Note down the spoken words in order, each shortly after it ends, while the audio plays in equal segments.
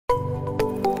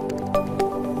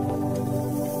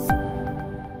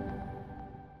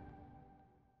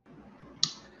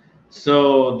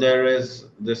So there is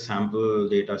this sample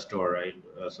data store, right?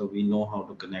 So we know how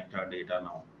to connect our data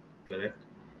now, correct?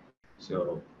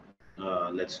 So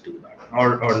let's do that,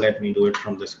 or let me do it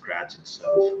from the scratch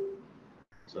itself,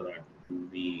 so that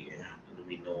we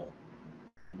we know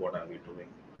what are we doing.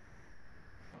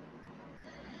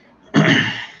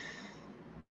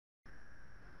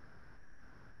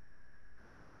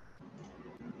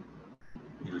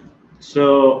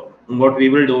 So what we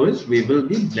will do is we will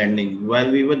be blending.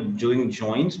 While we were doing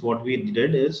joins, what we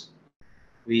did is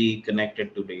we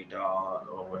connected to data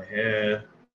over here.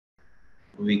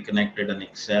 We connected an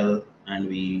Excel and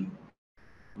we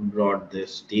brought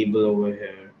this table over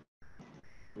here.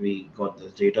 We got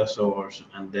this data source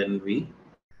and then we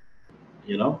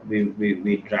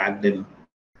dragged in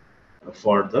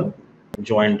for the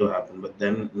join to happen. But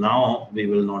then now we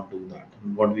will not do that.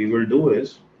 What we will do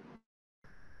is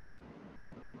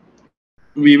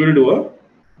we will do a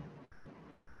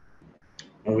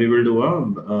we will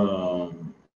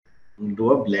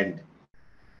do a blend.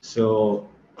 So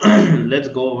let's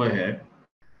go over here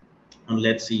and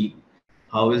let's see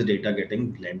how is data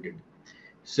getting blended.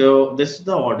 So this is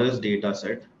the orders data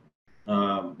set.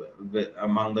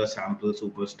 Among the sample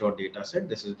superstore data set,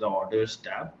 this is the orders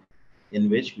tab in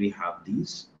which we have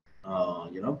these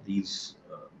um,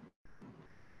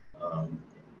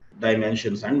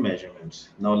 dimensions and measurements.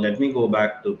 Now let me go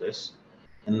back to this,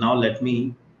 and now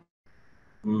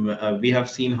we have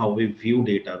seen how we view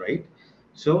data, right?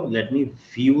 So let me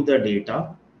view the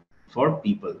data for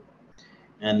people,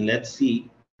 and let's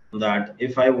see that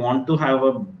if I want to have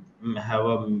a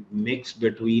mix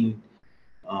between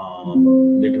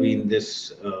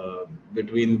this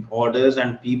between orders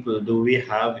and people, do we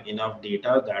have enough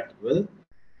data that will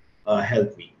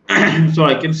help me? So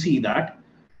I can see that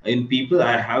in people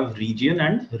I have region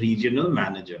and regional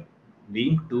manager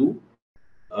being two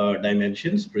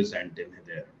dimensions present in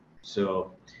there.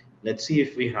 So let's see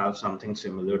if we have something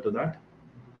similar to that.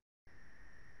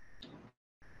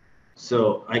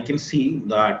 So I can see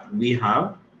that we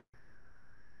have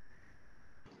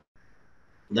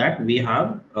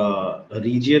a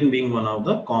region being one of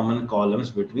the common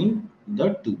columns between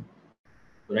the two,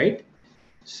 right?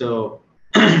 So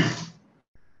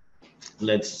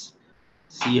let's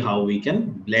see how we can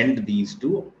blend these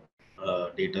two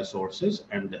data sources,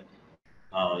 and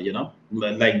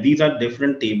like these are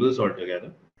different tables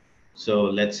altogether. So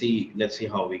let's see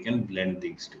how we can blend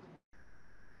these two.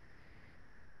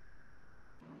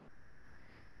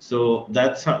 So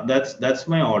that's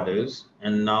my orders.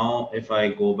 And now if I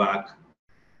go back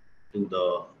to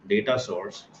the data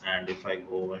source, and if I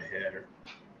go over here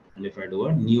and if I do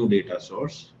a new data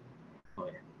source,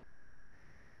 okay,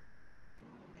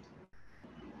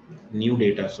 new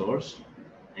data source,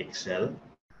 Excel,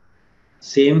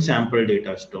 same sample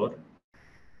data store,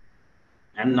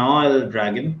 and now I'll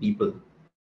drag in people.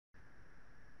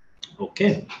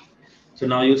 Okay, so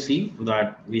now you see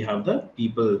that we have the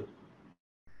people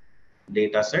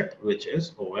data set, which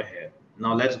is over here.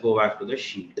 Now let's go back to the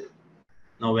sheet.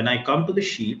 Now when I come to the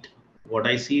sheet, what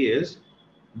I see is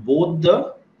both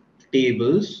the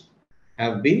tables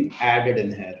have been added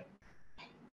in here,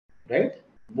 right?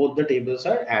 Both the tables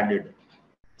are added.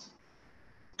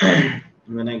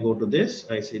 When I go to this,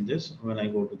 I see this. When I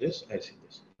go to this, I see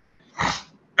this.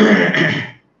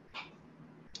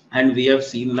 And we have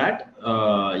seen that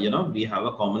we have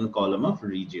a common column of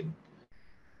region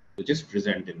which is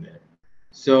present in there.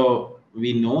 So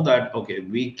we know that, okay,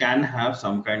 we can have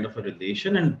some kind of a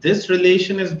relation, and this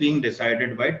relation is being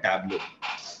decided by Tableau.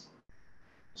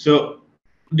 So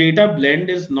data blend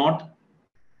is not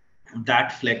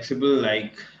that flexible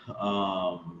like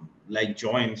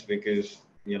joins, because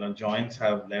joins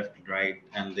have left, right,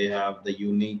 and they have the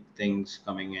unique things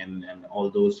coming in and all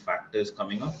those factors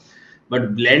coming up.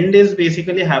 But blend is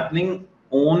basically happening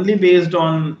only based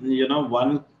on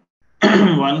one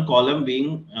one column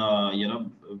being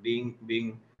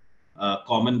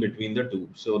common between the two.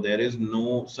 So there is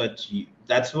no such.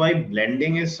 That's why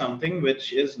blending is something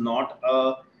which is not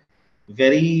a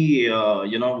very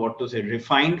what to say,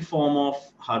 refined form of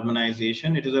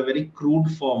harmonization. It is a very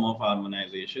crude form of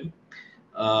harmonization.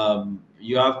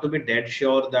 You have to be dead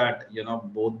sure that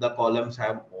both the columns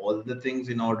have all the things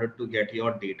in order to get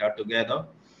your data together.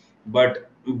 But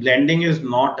blending is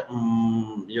not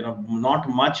not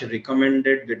much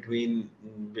recommended between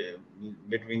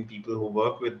people who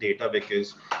work with data,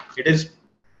 because it is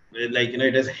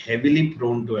it is heavily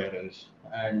prone to errors,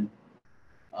 and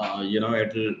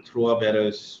it'll throw up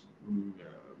errors.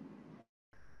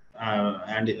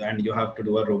 And you have to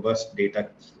do a robust data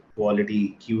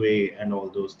quality QA and all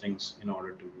those things in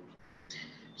order to do.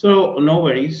 So no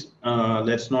worries.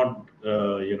 Let's not,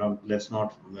 let's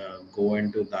not go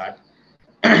into that,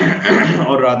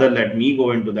 or rather, let me go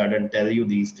into that and tell you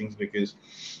these things, because,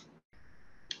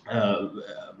 uh,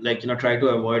 try to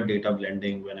avoid data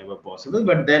blending whenever possible.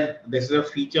 But then this is a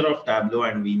feature of Tableau,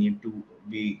 and we need to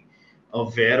be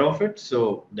aware of it.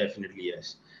 So definitely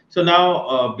yes. So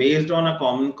now, based on a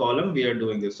common column, we are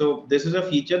doing this. So this is a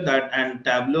feature that, and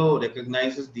Tableau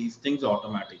recognizes these things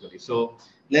automatically. So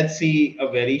let's see a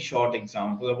very short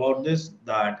example about this.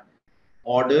 That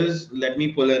orders. Let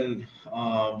me pull in,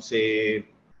 say,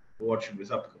 what should be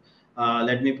sub?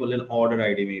 Let me pull in order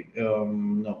ID. Maybe.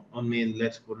 No, on main.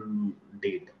 Let's put in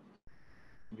date.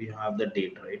 We have the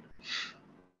date, right?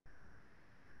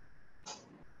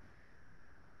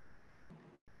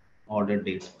 Order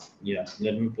date. Yeah.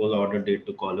 Let me pull order date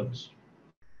to columns,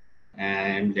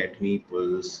 and let me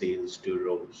pull sales to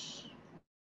rows.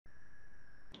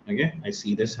 Okay, I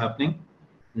see this happening.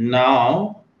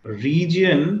 Now,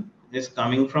 region is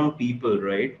coming from people,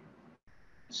 right?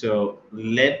 So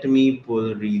let me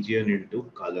pull region into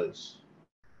colors.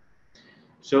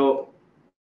 So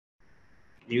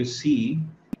you see,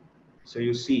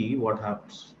 what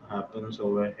happens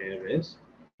over here is,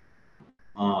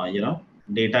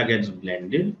 data gets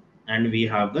blended, and we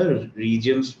have the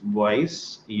regions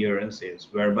wise year and sales,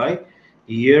 whereby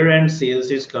year and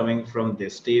sales is coming from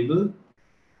this table,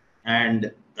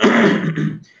 and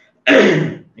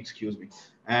excuse me,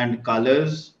 and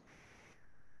colors,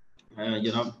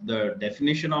 the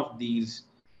definition of these,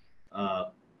 uh,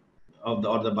 of the,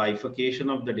 or the bifurcation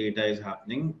of the data is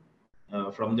happening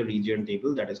from the region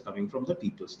table that is coming from the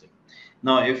people's thing.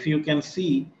 Now, if you can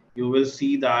see, you will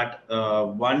see that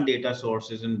one data source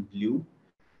is in blue,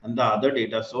 and the other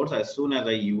data source, as soon as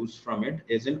I use from it,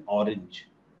 is in orange.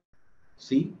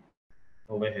 See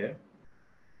over here.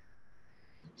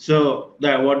 So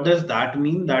that, what does that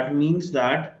mean? That means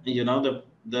that,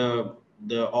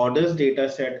 the orders data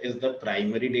set is the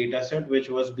primary data set which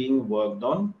was being worked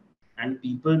on, and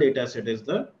people data set is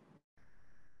the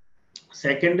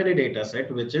secondary data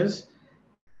set which is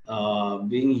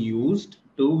being used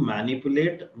to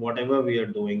manipulate whatever we are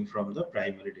doing from the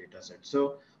primary data set.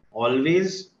 So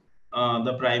always,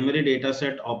 the primary data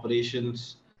set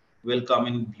operations will come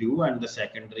in blue, and the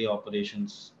secondary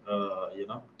operations,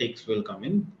 ticks will come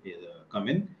in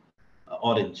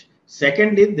orange.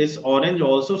 Secondly, this orange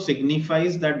also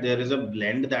signifies that there is a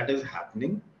blend that is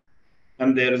happening,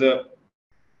 and there is a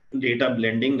data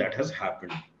blending that has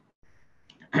happened.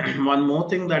 One more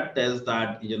thing that tells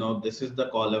that, this is the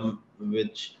column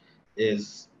which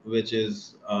is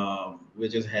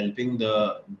helping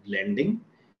the blending,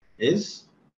 is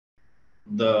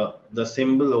the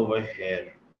symbol over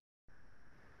here.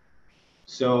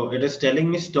 So it is telling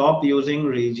me stop using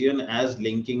region as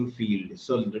linking field.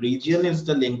 So the region is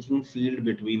the linking field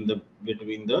between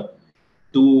the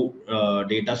two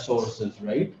data sources,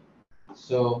 right?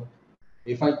 So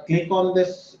if I click on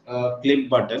this click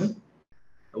button,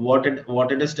 what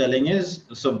it is telling is,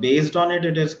 so based on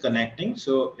it is connecting.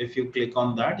 So if you click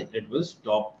on that, it will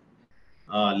stop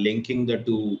linking the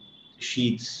two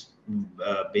sheets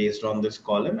based on this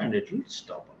column, and it will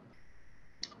stop.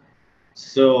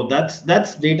 So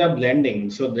that's data blending.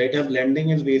 So data blending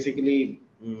is basically,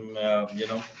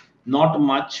 not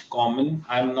much common.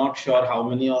 I'm not sure how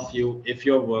many of you, if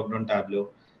you have worked on Tableau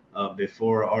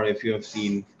before, or if you have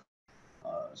seen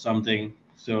something.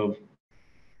 So,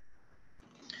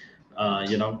 uh,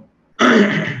 you know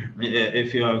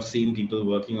if you have seen people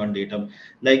working on data,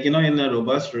 in a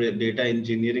robust data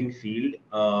engineering field,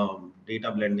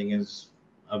 data blending is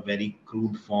a very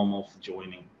crude form of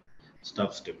joining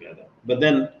stuffs together. But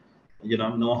then,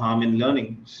 no harm in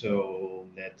learning. So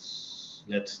let's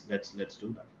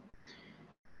do that.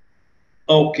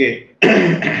 Okay.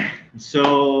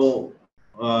 So,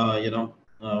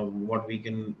 what we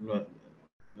can,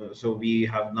 so we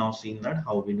have now seen that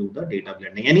how we do the data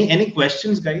blending. Any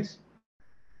questions, guys?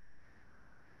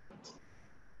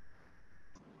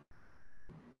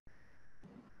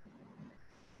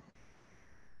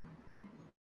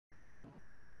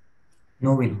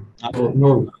 No will. Oh,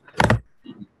 No.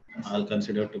 I'll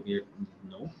consider to be a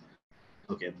no.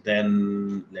 Okay,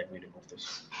 then let me remove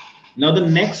this. Now, the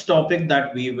next topic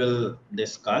that we will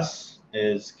discuss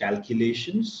is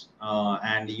calculations,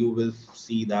 and you will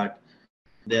see that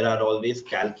there are always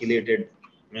calculations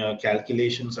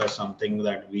are something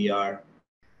that we are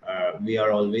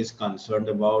always concerned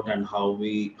about, and how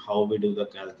we do the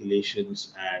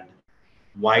calculations, and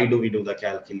why do we do the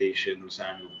calculations,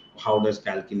 and how does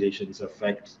calculations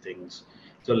affect things.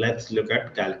 So let's look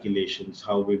at calculations,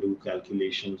 how we do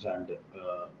calculations, and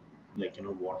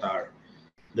what are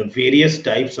the various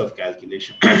types of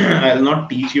calculation. I'll not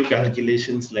teach you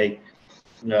calculations like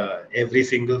every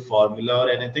single formula or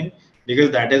anything,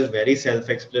 because that is very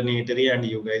self-explanatory and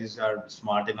you guys are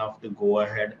smart enough to go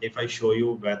ahead. If I show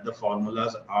you where the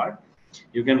formulas are,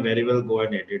 you can very well go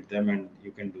and edit them and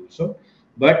you can do so.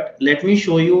 But let me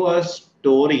show you a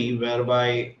story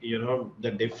whereby,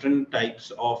 the different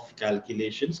types of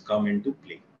calculations come into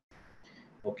play.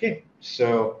 Okay,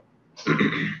 so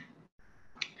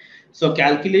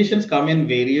calculations come in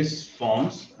various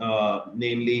forms,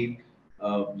 namely,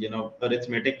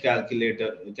 arithmetic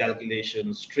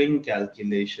calculations, string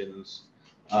calculations.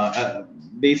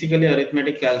 Basically,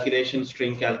 arithmetic calculations,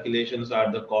 string calculations are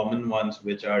the common ones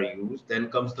which are used. Then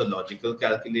comes the logical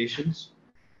calculations,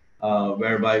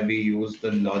 whereby we use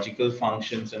the logical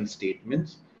functions and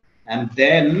statements. And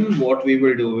then what we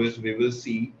will do is we will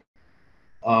see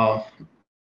uh,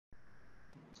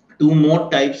 two more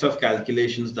types of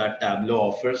calculations that Tableau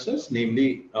offers us,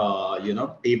 namely,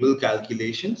 table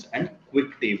calculations and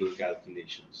quick table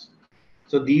calculations.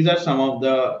 So these are some of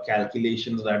the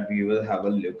calculations that we will have a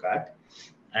look at,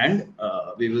 and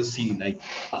we will see like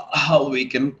how we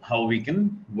can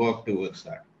work towards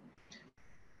that.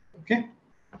 Okay.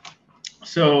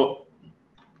 So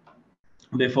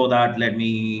before that, let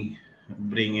me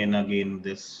bring in again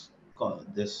this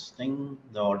thing,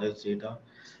 the orders data,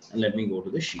 and let me go to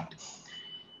the sheet.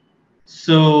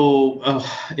 So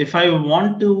if I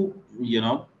want to,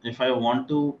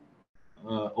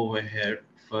 over here,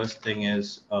 first thing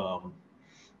is,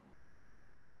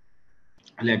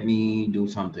 let me do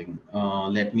something.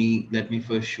 Let me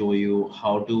first show you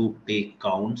how to take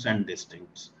counts and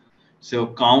distincts. So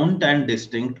count and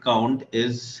distinct count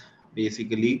is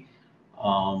basically,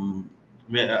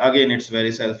 again, it's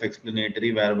very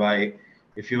self-explanatory, whereby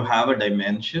if you have a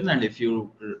dimension and if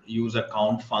you use a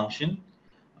count function,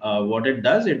 what it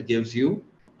does, it gives you,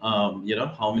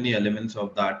 how many elements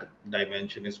of that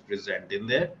dimension is present in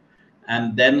there.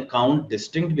 And then count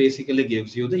distinct basically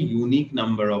gives you the unique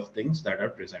number of things that are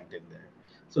present in there.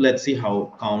 So let's see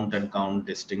how count and count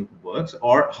distinct works,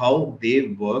 or how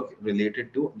they work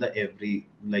related to the every,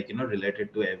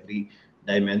 related to every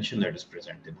dimension that is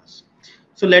present in us.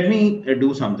 So let me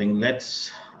do something.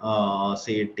 Let's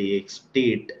say take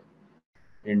state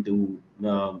into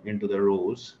the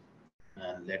rows,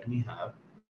 and let me have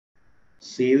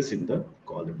sales in the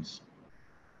columns.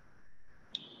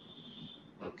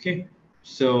 Okay,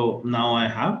 so now I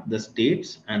have the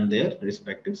states and their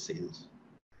respective sales.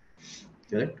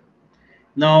 Correct.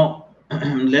 Now,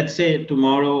 let's say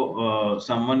tomorrow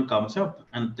someone comes up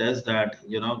and says that,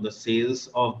 the sales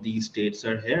of these states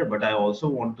are here, but I also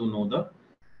want to know the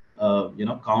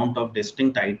count of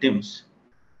distinct items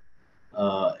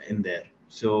in there.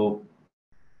 So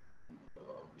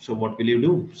what will you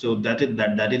do? So that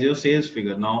is your sales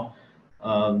figure. Now,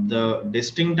 the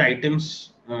distinct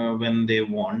items, when they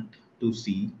want to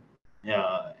see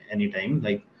anytime,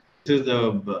 like this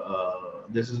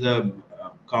is the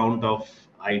count of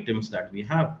items that we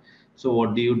have. So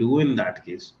what do you do in that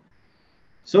case?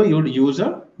 So you'd use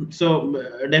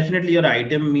definitely your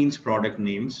item means product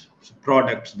names, so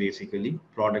products, basically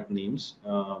product names,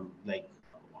 like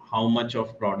how much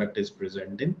of product is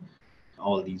present in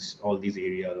all these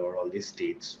areas or all these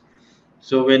states.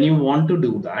 So when you want to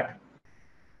do that,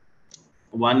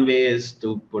 one way is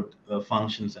to put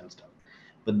functions and stuff.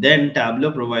 But then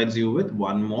Tableau provides you with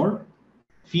one more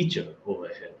feature over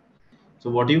here. So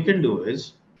what you can do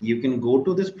is you can go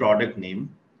to this product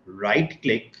name, right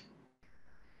click.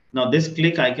 Now this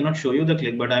click, I cannot show you the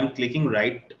click, but I'm clicking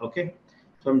right. Okay.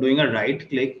 So I'm doing a right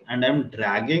click and I'm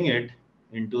dragging it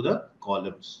into the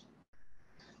columns.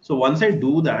 So once I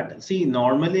do that, see,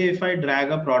 normally if I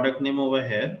drag a product name over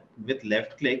here with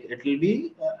left click, it will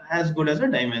be as good as a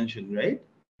dimension, right?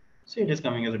 See, it is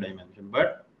coming as a dimension.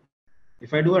 But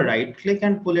if I do a right click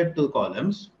and pull it to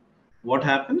columns, what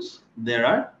happens? There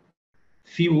are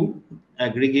few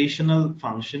aggregational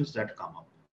functions that come up,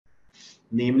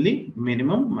 namely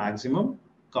minimum, maximum,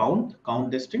 count,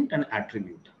 count distinct, and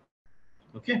attribute.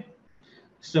 Okay.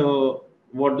 So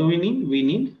what do we need? We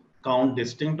need count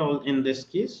distinct all in this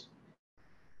case.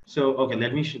 So, okay,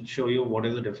 let me show you what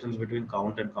is the difference between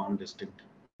count and count distinct.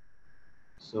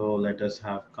 So let us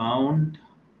have count.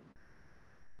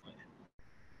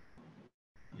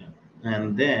 Yeah.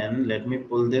 And then let me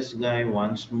pull this guy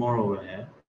once more over here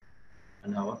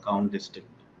and have a count distinct.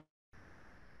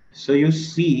 So you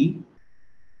see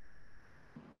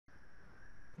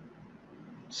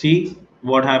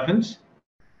what happens?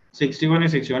 61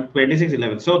 is 61, 26,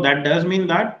 11. So that does mean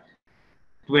that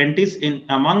 20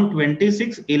 among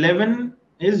 26, 11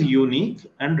 is unique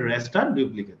and rest are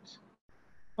duplicates.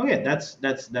 Okay,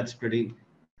 that's pretty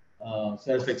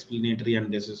self-explanatory,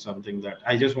 and this is something that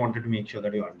I just wanted to make sure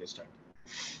that you understand.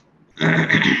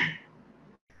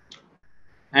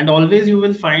 And always you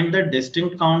will find the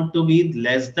distinct count to be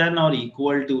less than or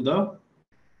equal to the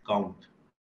count.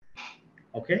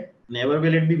 Okay, never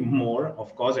will it be more.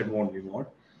 Of course, it won't be more.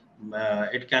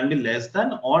 It can be less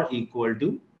than or equal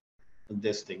to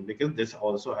this thing, because this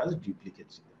also has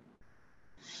duplicates.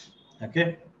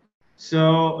 Okay,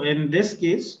 so in this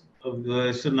case,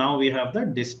 so now we have the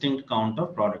distinct count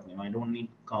of product name. I don't need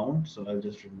count, so I'll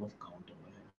just remove count over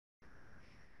here.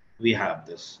 We have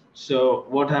this. So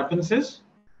what happens is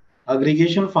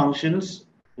aggregation functions.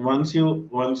 Once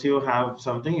you have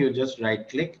something, you just right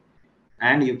click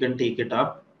and you can take it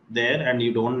up there, and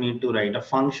you don't need to write a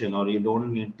function, or you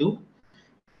don't need to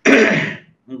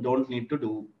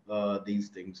do these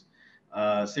things.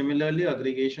 Similarly,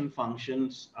 aggregation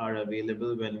functions are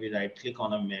available when we right click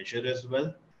on a measure as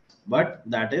well, but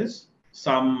that is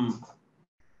some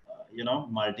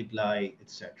multiply,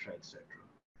 etc., etc.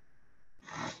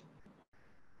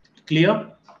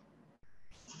 Clear?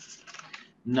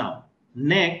 Now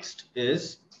next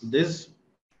is this,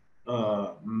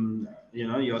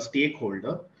 your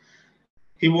stakeholder,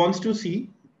 he wants to see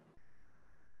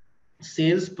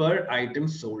sales per item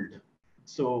sold.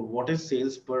 So what is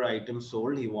sales per item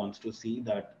sold? He wants to see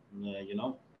that,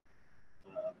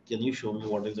 can you show me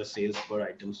what is the sales per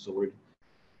item sold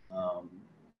um,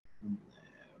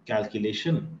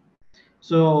 calculation?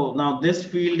 So now this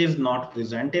field is not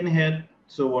present in here.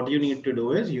 So what you need to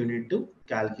do is you need to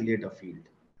calculate a field.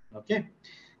 Okay.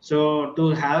 So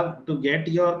to get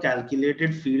your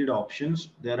calculated field options,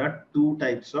 there are two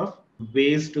types of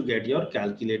ways to get your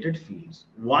calculated fields.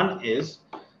 One is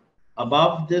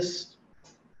above this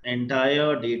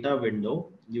entire data window,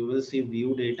 you will see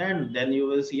view data, and then you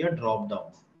will see a drop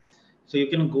down. So you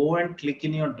can go and click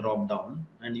in your drop down,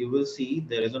 and you will see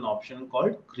there is an option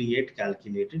called create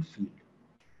calculated field.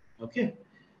 Okay.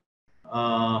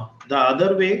 The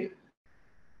other way,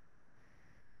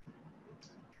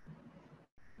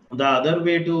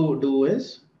 to do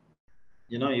is,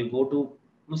 you go to,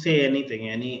 say, anything,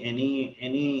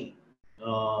 any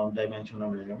dimension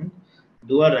of measurement,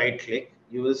 do a right click,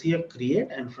 you will see a create,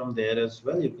 and from there as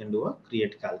well you can do a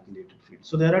create calculated field.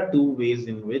 So there are two ways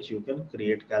in which you can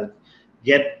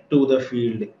get to the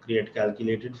field create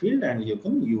calculated field, and you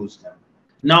can use them.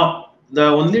 Now the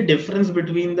only difference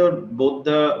between both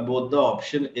the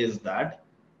option is that,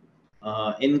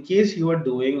 in case you are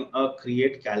doing a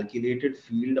create calculated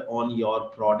field on your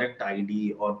product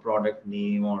ID or product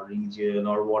name or region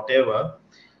or whatever,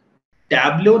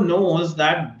 Tableau knows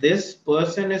that this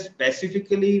person is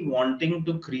specifically wanting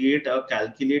to create a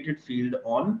calculated field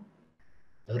on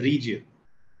region.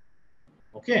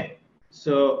 Okay.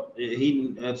 So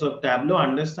Tableau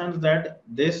understands that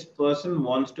this person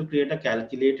wants to create a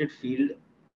calculated field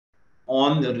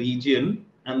on the region,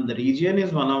 and the region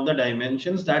is one of the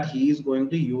dimensions that he is going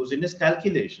to use in his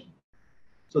calculation.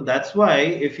 So that's why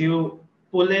if you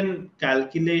pull in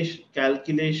calculation,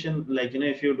 like,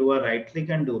 if you do a right click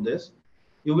and do this,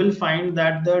 you will find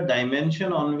that the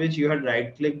dimension on which you had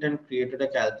right clicked and created a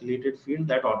calculated field,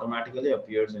 that automatically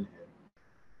appears in here.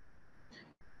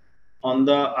 On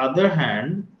the other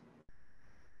hand,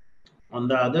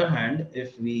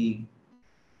 if we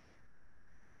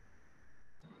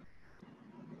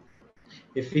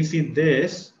see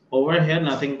this over here,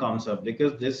 nothing comes up,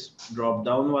 because this drop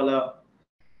down wala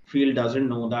field doesn't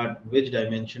know that which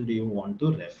dimension do you want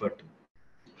to refer to.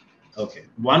 Okay,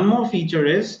 one more feature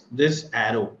is this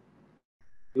arrow.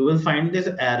 You will find this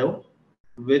arrow,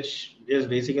 which is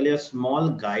basically a small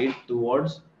guide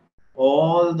towards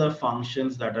all the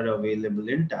functions that are available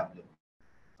in Tableau.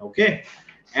 Okay,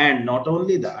 and not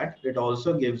only that, it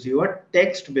also gives you a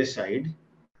text beside.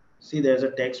 See, there's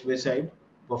a text beside,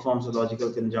 performs a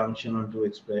logical conjunction on two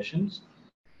expressions.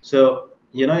 So,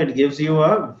 it gives you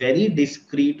a very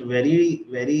discrete, very,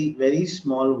 very, very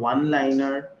small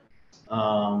one-liner,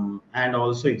 and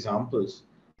also examples.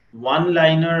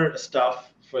 One-liner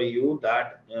stuff for you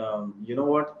that,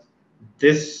 what,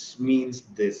 this means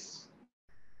this.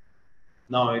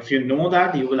 Now, if you know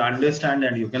that, you will understand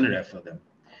and you can refer them.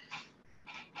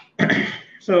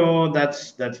 So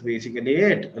that's basically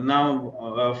it.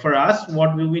 Now, for us,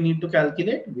 what do we need to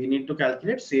calculate? We need to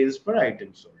calculate sales per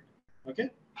item sold. Okay.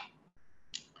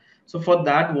 So for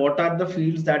that, what are the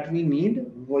fields that we need?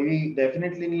 We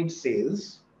definitely need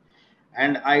sales,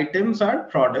 and items are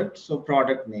products, so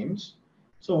product names.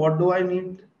 So what do I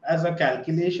need as a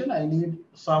calculation? I need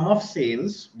sum of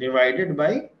sales divided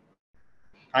by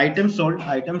items sold.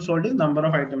 Item sold is number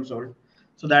of items sold.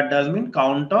 So that does mean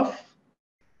count of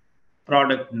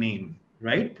product name,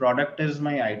 right? Product is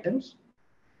my items,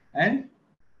 and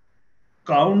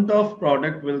count of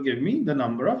product will give me the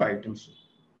number of items.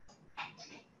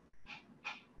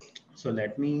 So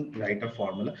let me write a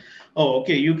formula. Oh,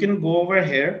 okay. You can go over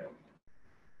here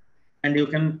and you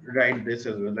can write this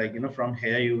as well. Like, from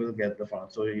here you will get the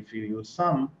formula. So if you use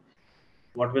sum,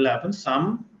 what will happen?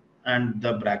 Sum and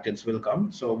the brackets will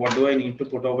come. So what do I need to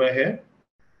put over here?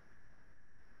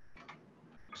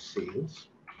 Sales.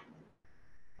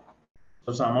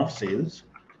 So sum of sales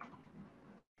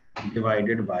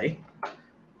divided by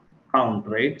count,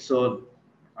 right? So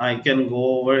I can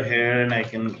go over here and I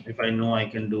can, if I know I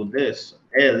can do this,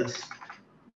 else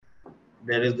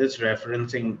there is this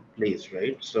referencing place,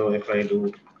 right? So if I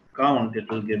do count, it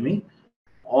will give me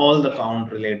all the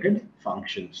count related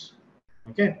functions.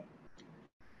 Okay.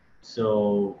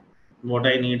 So what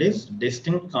I need is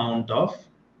distinct count of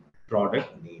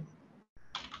product name.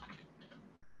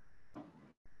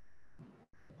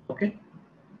 Okay.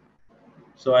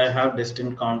 So I have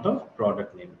distinct count of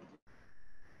product name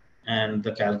and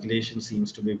the calculation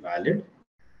seems to be valid.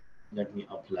 Let me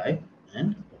apply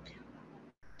and okay.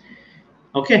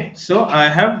 Okay. So I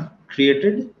have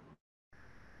created,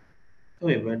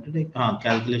 wait, where did I,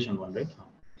 calculation one, right?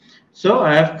 So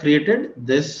I have created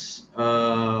this,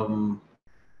 I've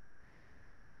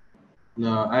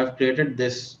created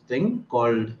this thing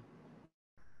called,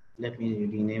 let me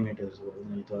rename it as well,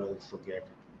 later I'll forget.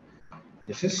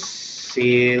 This is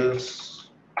sales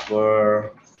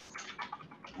per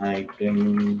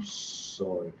item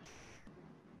sold.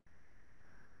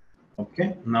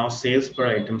 Okay, now sales per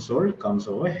item sold comes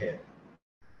over here.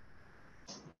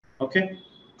 Okay,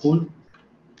 cool.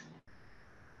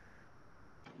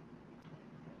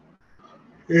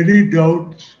 Any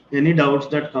doubts? Any doubts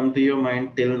that come to your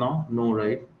mind till now? No,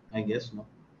 right? I guess no.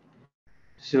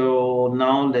 So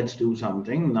now let's do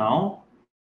something. Now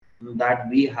that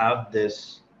we have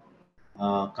this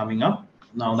coming up,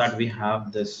 now that we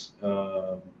have this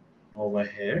over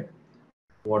here,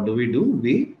 what do?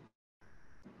 We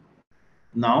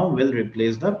now will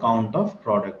replace the count of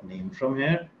product name from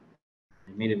here.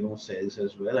 Let me remove sales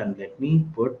as well and let me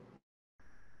put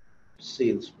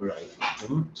sales per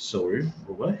item sold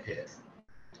over here.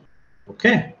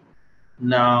 Okay.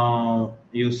 Now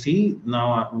you see,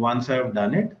 now once I've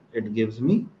done it, it gives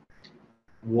me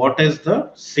what is the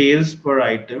sales per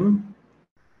item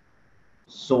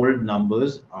sold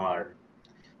numbers are.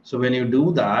 So when you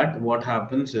do that, what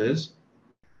happens is,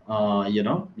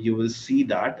 you will see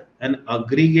that an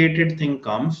aggregated thing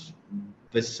comes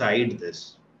beside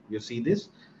this. You see this?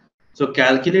 So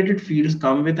calculated fields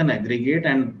come with an aggregate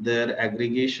and their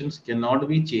aggregations cannot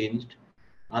be changed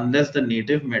unless the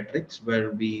native metrics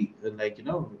where we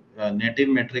native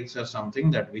metrics are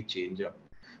something that we change up.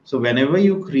 So whenever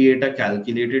you create a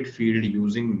calculated field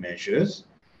using measures,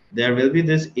 there will be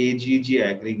this AGG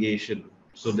aggregation.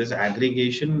 So this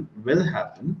aggregation will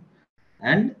happen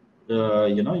and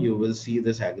you will see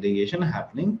this aggregation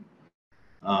happening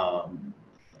um,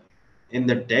 in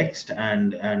the text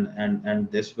and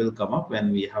this will come up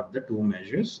when we have the two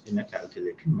measures in a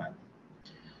calculated manner.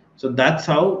 So that's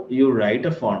how you write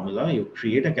a formula. You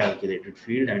create a calculated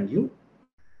field and you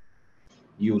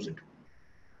use it.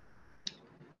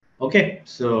 Okay,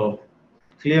 so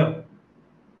clear.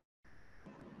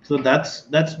 So that's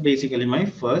basically my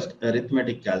first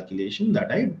arithmetic calculation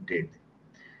that I did.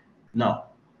 Now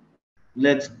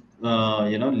let's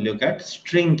look at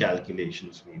string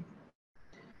calculations.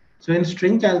 So in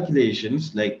string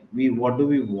calculations, like what do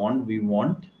we want? We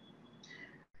want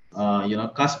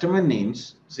customer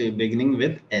names, say beginning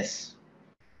with S.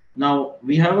 Now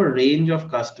we have a range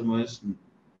of customers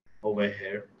over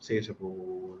here. Say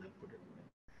suppose I put it.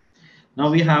 Now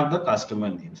we have the customer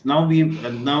names.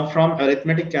 Now from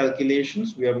arithmetic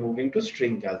calculations we are moving to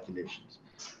string calculations.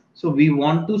 So we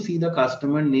want to see the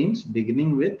customer names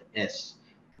beginning with S.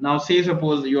 Now say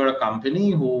suppose you are a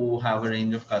company who have a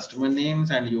range of customer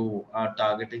names and you are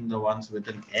targeting the ones with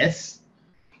an S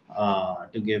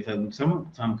to give them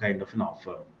some kind of an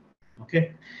offer.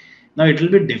 Okay. Now it will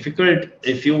be difficult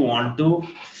if you want to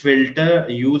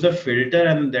use a filter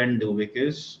and then do,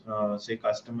 because say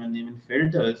customer name in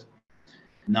filters.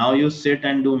 Now you sit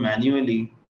and do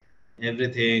manually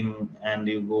everything and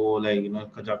you go like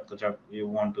kachak kachak, you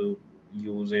want to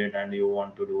use it and you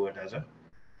want to do it as a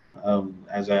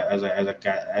as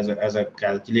a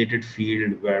calculated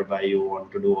field whereby you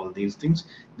want to do all these things.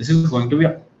 This is going to be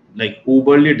like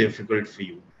uberly difficult for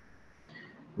you,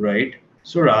 right?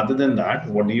 So rather than that,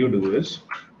 what do you do is,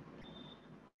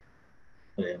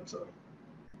 I'm sorry.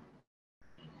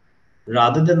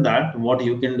 Rather than that, what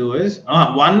you can do is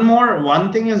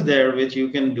one thing is there which you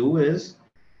can do is,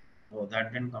 oh,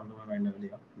 that didn't come to my mind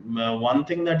earlier. One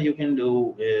thing that you can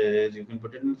do is you can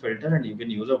put it in filter and you can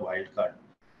use a wildcard,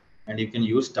 and you can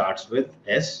use starts with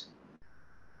S.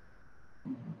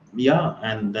 Yeah,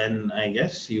 and then I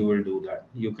guess you will do that.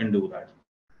 You can do that,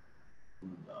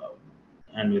 uh,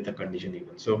 and with a condition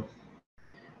even. So,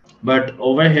 but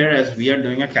over here, as we are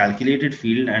doing a calculated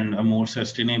field and a more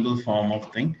sustainable form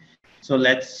of thing, so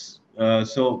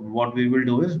so what we will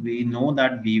do is we know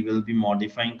that we will be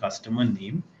modifying customer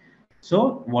name.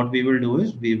 So what we will do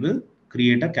is we will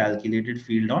create a calculated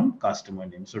field on customer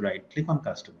name. So right click on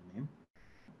customer name,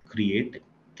 create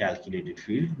calculated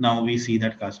field. Now we see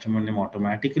that customer name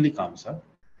automatically comes up.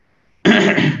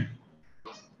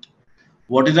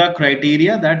 What is our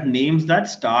criteria? That names that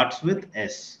starts with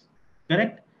S,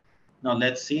 correct? Now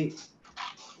let's see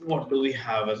what do we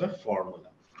have as a formula.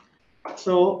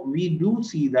 So we do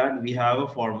see that we have a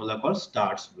formula called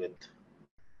starts with,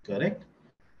 correct?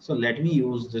 So let me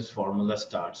use this formula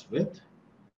starts with,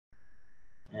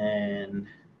 and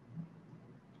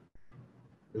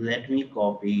let me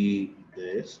copy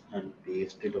this and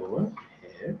paste it over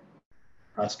here,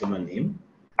 customer name.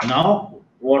 Now,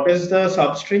 what is the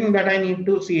substring that I need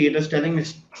to see? It is telling me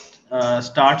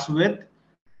starts with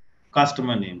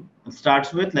customer name. It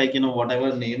starts with, like,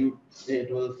 whatever name it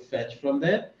will fetch from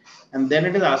there. And then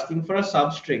it is asking for a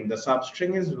substring. The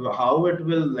substring is how it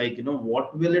will, like,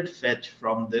 what will it fetch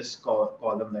from this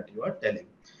column that you are telling.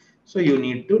 So you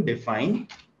need to define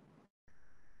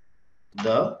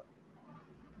the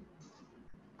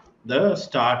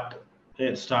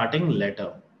starting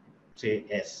letter, say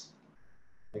S.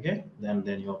 Okay, then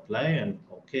you apply and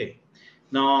okay.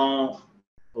 Now,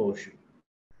 oh shoot,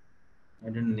 I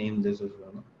didn't name this as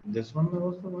well. This one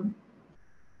was the one.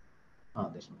 Ah,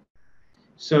 this one.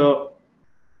 So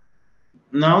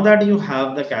now that you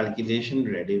have the calculation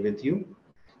ready with you,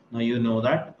 now you know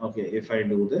that okay. If I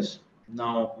do this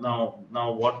now,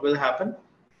 what will happen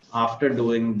after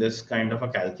doing this kind of a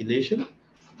calculation?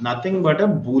 Nothing but a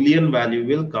Boolean value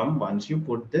will come once you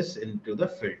put this into the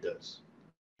filters.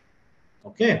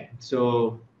 Okay,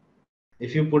 so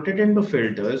if you put it into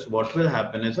filters, what will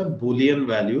happen is a Boolean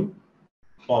value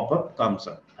pop-up comes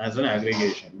up as an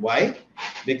aggregation. Why?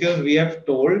 Because we have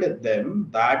told them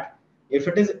that if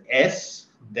it is S,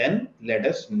 then let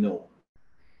us know.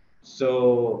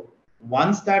 So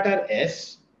once that are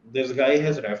S, this guy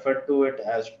has referred to it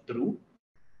as true,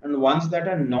 and once that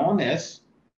are non-S,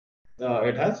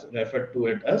 it has referred to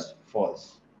it as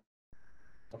false.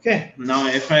 Okay, now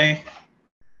if I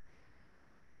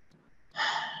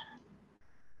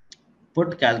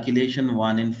put calculation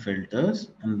 1 in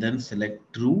filters and then select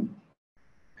true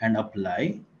and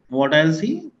apply, what I'll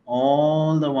see,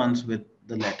 all the ones with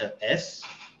the letter S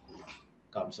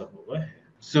comes up over here.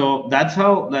 So that's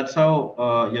how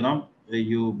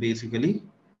you basically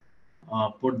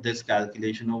put this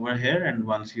calculation over here, and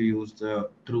once you use the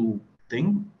true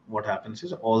thing, what happens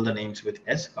is all the names with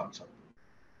S comes up.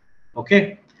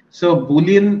 Okay, so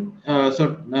Boolean,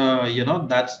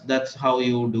 that's how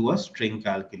you do a string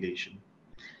calculation.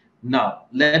 Now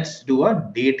let's do a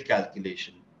date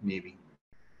calculation, maybe,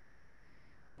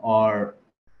 or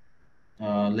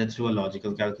let's do a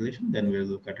logical calculation. Then we'll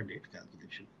look at a date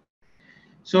calculation.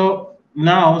 So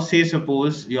now, say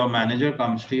suppose your manager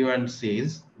comes to you and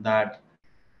says that,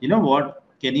 you know what,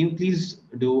 can you please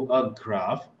do a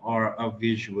graph or a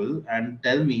visual and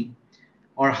tell me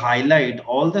or highlight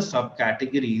all the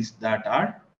subcategories that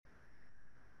are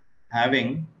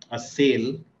having a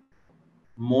sale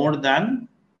more than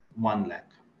 1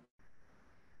 lakh.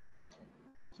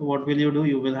 So what will you do?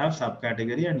 You will have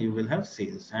subcategory and you will have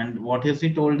sales. And what has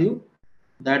he told you?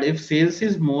 That if sales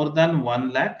is more than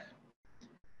 1 lakh,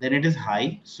 then it is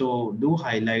high. So do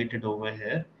highlight it over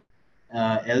here,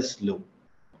 else low.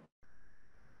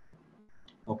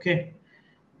 Okay.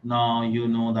 Now you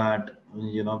know that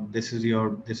this is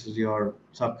your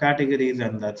subcategories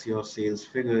and that's your sales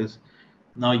figures.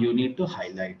 Now you need to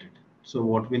highlight it. So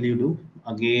what will you do?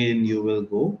 Again, you will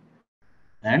go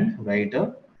and write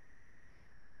a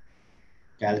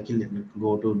calculate.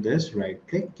 Go to this, right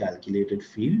click, calculated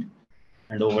field,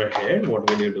 and over here, what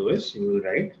will you do is you will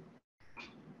write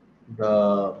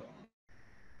the,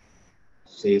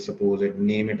 say suppose it,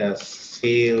 name it as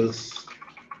sales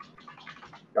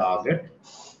target,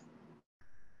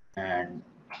 and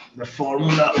the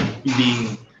formula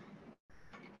being,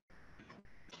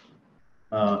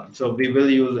 so we will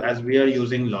use, as we are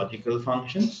using logical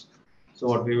functions. So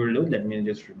what we will do, let me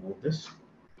just remove this.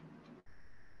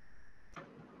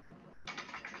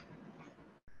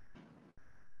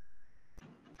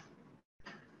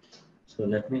 So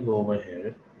let me go over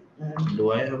here. And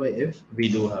do I have a if? We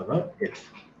do have a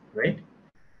if, right?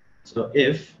 So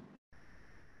if,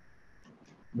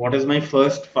 what is my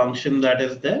first function that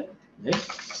is there? Is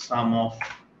sum of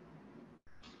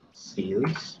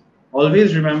sales.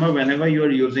 Always remember, whenever you are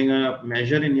using a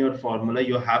measure in your formula,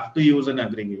 you have to use an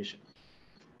aggregation.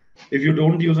 If you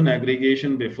don't use an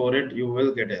aggregation before it, you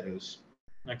will get errors.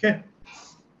 Okay.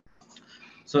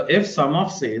 So if sum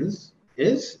of sales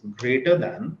is greater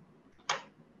than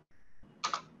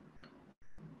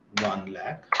 1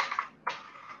 lakh,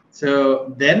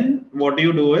 so then what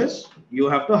you do is you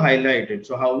have to highlight it.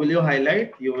 So how will you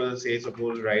highlight? You will say,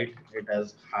 suppose write it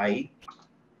as high.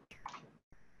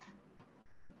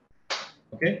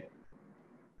 Okay.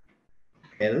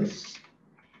 Else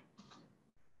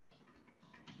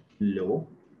low.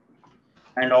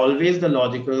 And always the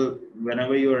logical,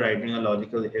 whenever you're writing a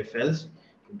logical if else,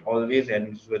 it always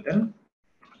ends with an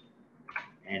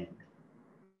end.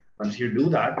 Once you do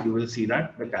that, you will see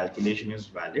that the calculation is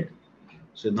valid.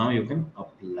 So now you can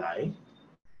apply.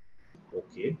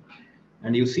 Okay.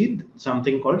 And you see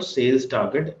something called sales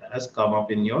target has come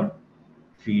up in your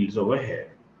fields over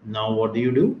here. Now what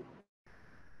do?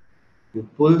 You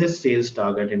pull this sales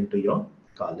target into your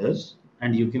colors,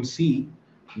 and you can see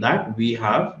that we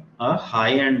have a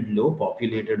high and low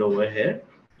populated over here,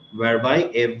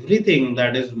 whereby everything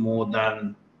that is more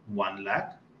than 1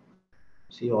 lakh,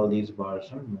 see all these bars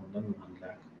are more than 1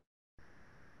 lakh.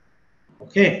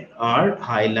 Okay, are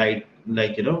highlight,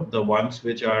 like, the ones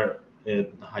which are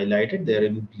highlighted, they're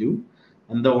in blue,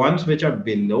 and the ones which are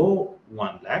below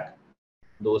 1 lakh,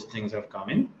 those things have come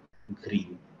in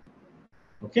green.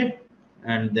 Okay,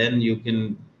 and then you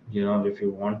can, if you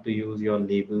want to use your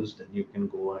labels, then you can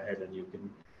go ahead and you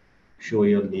can show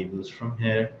your labels from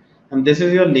here. And this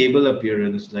is your label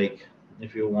appearance. Like,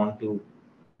 if you want to,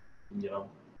 you know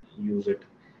use it,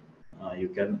 you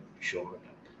can show it.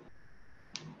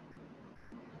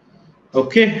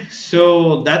 Okay,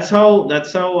 so that's how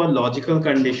a logical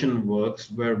condition works,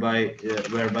 whereby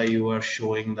you are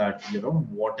showing that,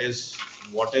 what is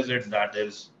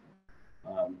it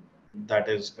um, that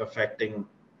is affecting,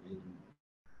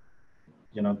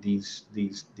 these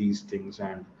things,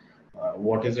 and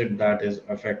what is it that is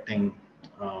affecting,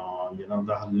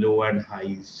 the low and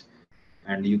highs.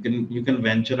 And you can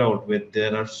venture out with,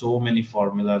 there are so many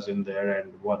formulas in there,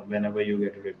 and whenever you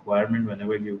get a requirement,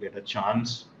 whenever you get a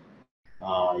chance,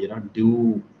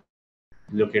 do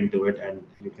look into it, and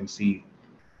you can see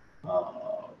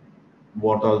uh,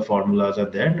 what all formulas are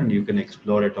there, and you can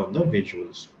explore it on the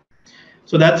visuals.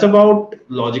 So that's about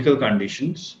logical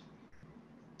conditions.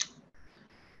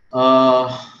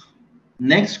 uh,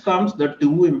 Next comes the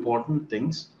two important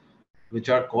things, which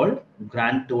are called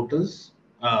grand totals,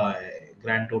 uh,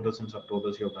 grand totals and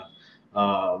subtotals you have done,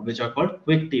 which are called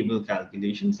quick table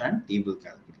calculations and table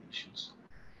calculations.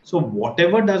 So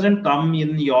whatever doesn't come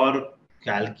in your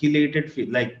calculated field,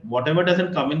 like whatever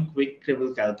doesn't come in quick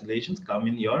table calculations, come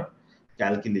in your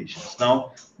calculations.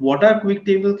 Now, what are quick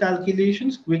table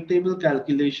calculations? Quick table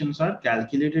calculations are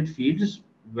calculated fields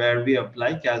where we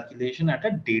apply calculation at a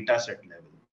data set level.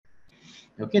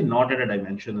 Okay, not at a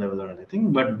dimension level or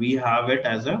anything, but we have it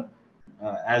as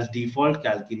default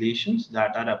calculations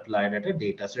that are applied at a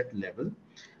dataset level.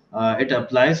 It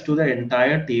applies to the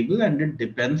entire table, and it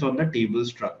depends on the table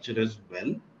structure as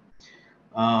well.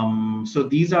 So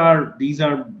these are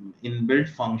inbuilt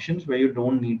functions where you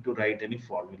don't need to write any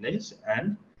formulas,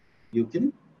 and you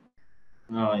can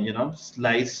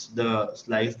slice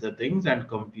the things and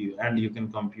compute, and you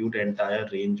can compute entire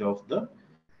range of the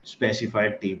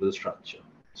specified table structure.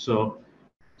 So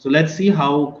let's see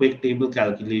how quick table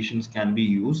calculations can be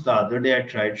used. The other day I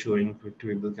tried showing quick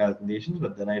table calculations,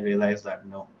 but then I realized that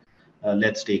no,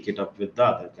 let's take it up with the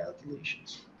other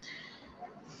calculations.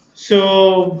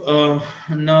 So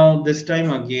now this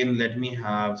time again, let me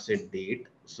have set date.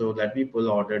 So let me pull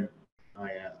order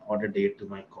date to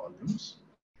my columns,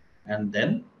 and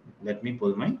then let me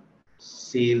pull my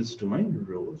sales to my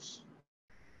rows.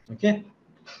 Okay.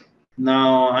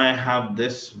 Now I have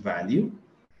this value.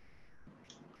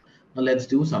 Now let's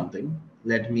do something.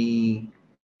 Now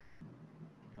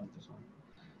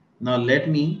let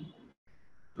me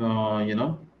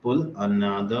pull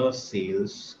another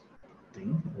sales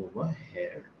thing over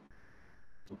here.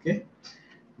 Okay.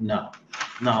 Now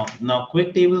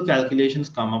quick table calculations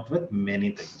come up with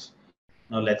many things.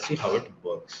 Now let's see how it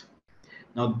works.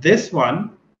 Now this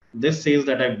sales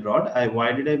that I brought,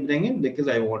 why did I bring it? Because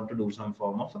I want to do some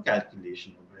form of a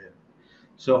calculation over here.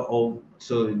 So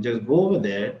just go over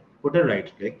there, put a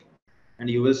right click, and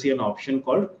you will see an option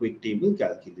called quick table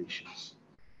calculations.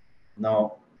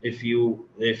 Now, if you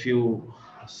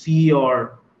see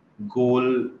your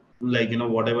goal, like,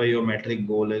 whatever your metric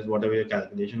goal is, whatever your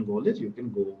calculation goal is, you can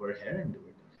go over here and do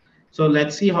it. So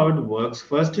let's see how it works.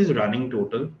 First is running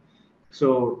total.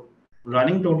 So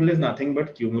running total is nothing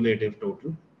but cumulative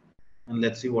total. And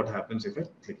let's see what happens if I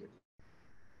click it.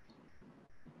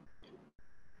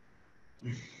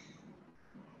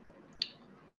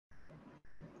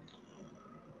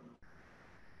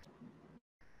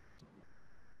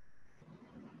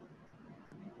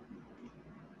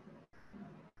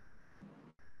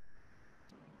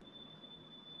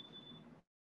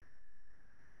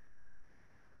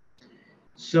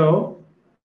 So,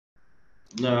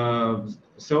 uh,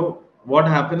 so what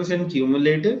happens in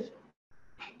cumulative?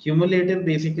 Cumulative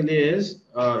basically is,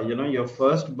 your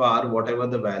first bar, whatever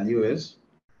the value is,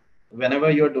 whenever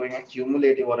you're doing a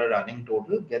cumulative or a running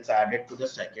total, gets added to the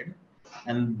second,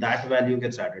 and that value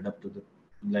gets added up to the,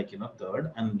 like,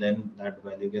 third, and then that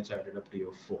value gets added up to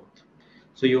your fourth.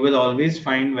 So you will always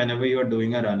find whenever you're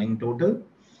doing a running total,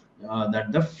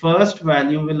 that the first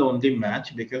value will only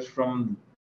match, because from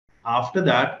after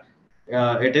that,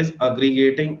 it is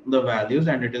aggregating the values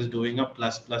and it is doing a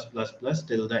plus plus plus plus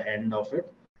till the end of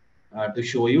it, to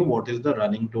show you what is the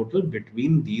running total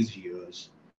between these years.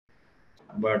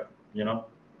 But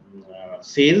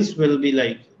sales will be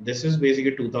like, this is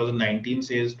basically 2019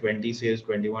 sales, 20 sales,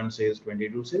 21 sales,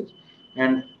 22 sales,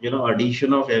 and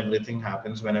addition of everything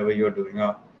happens whenever you're doing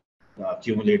a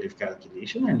cumulative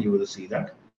calculation, and you will see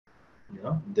that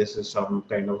this is some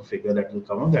kind of figure that will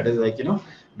come up, that is like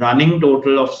running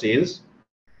total of sales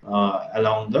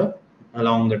along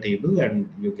the table, and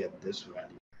you get this value.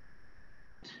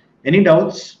 Any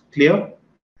doubts? Clear?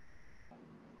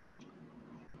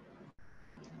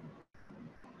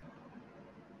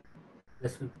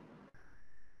 Yes, sir.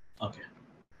 Okay.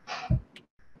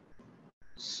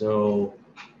 So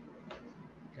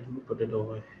let me put it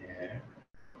over here.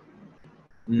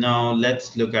 Now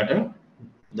let's look at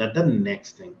the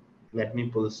next thing. Let me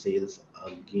pull sales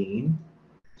again.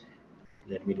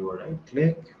 Let me do a right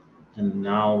click. And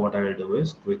now what I'll do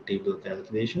is quick table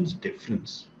calculations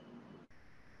difference.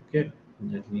 Okay,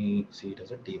 let me see it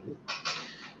as a table.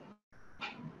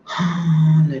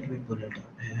 Let me pull it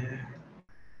up here.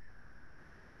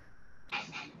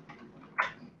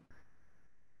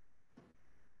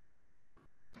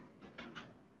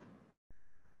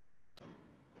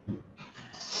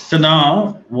 So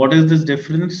now, what is this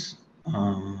difference?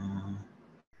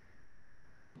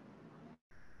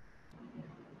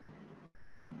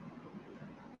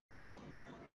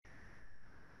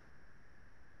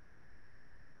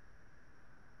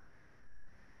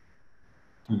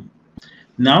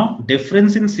 Now,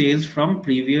 difference in sales from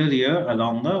previous year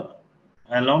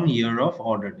along year of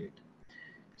order date.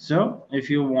 So if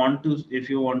you want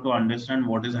to understand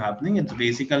what is happening, it's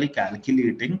basically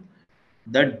calculating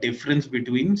the difference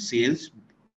between sales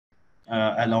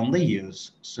along the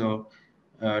years. So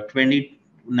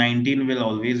 2019 will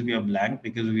always be a blank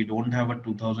because we don't have a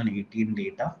 2018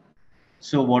 data.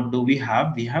 So what do we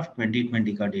have? We have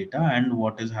 2020 ka data, and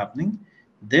what is happening?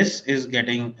 This is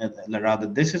getting rather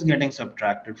this is getting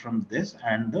subtracted from this,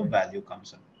 and the value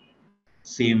comes up.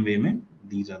 Same way, mein,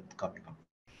 these are coming up.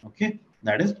 Okay,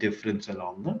 that is difference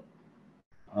along the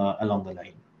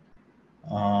line.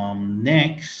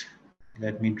 Next,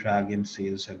 let me drag in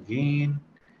sales again.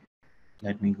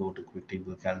 Let me go to quick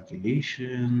table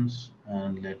calculations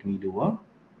and let me do a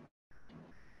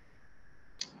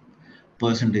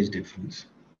percentage difference.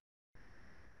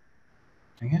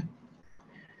 Okay.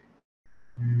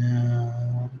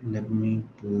 Now let me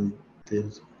pull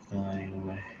this guy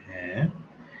over here.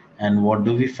 And what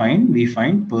do we find? We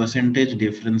find percentage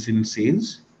difference in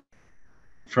sales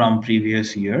from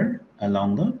previous year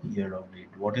along the year of date.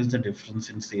 What is the difference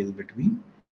in sales between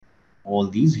all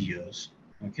these years?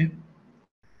 Okay.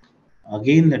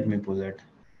 Again, let me pull it.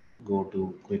 Go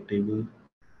to quick table,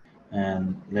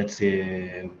 and let's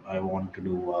say I want to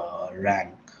do a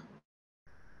rank,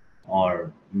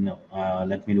 or no,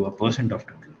 let me do a percent of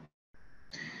total.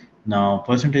 Now,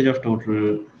 percentage of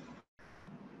total,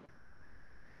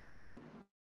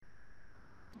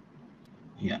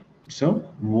 yeah. So,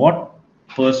 what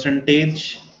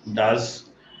percentage does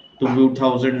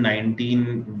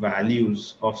 2019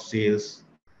 values of sales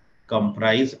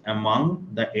comprise among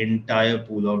the entire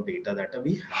pool of data that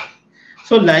we have?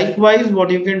 So, likewise, what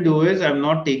you can do is, I'm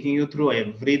not taking you through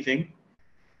everything.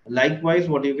 Likewise,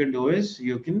 what you can do is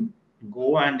you can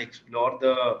go and explore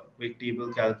the quick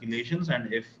table calculations,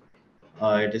 and if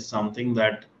it is something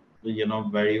that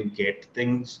where you get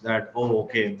things that, oh,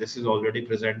 okay, this is already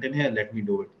present in here, let me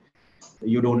do it.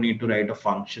 You don't need to write a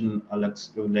function,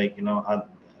 Alex, like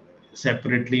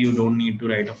separately. You don't need to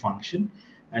write a function.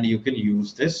 and you can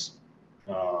use this.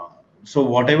 Uh, so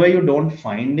whatever you don't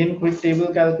find in quick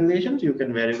table calculations, you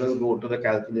can very well go to the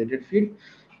calculated field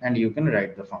and you can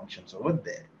write the functions over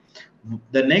there.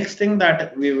 The next thing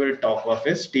that we will talk of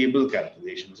is table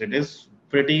calculations. It is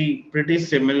pretty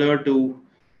similar to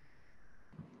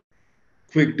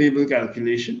quick table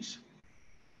calculations.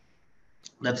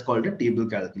 That's called a table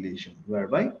calculation,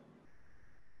 whereby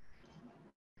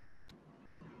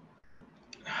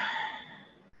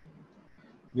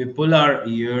we pull our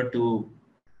year to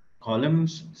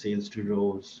columns, sales to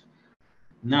rows.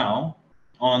 Now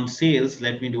on sales,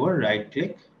 let me do a right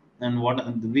click. And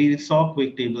what we saw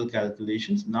quick table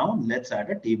calculations. Now let's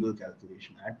add a table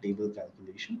calculation, add table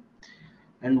calculation.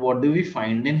 And what do we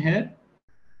find in here?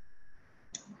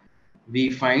 We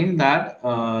find that,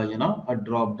 a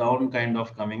drop down kind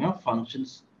of coming up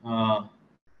functions.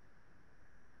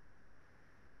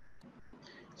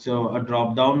 So a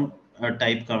drop down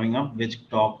type coming up,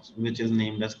 which is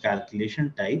named as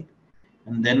calculation type.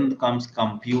 And then comes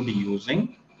compute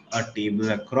using a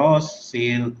table across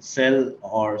sale, cell,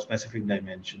 or specific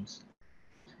dimensions.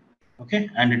 Okay,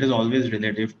 and it is always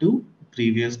relative to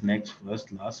previous, next,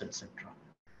 first, last, etc.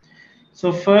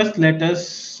 So first, let us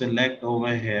select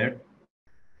over here.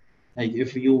 Like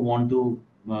if you want to,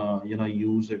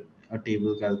 use a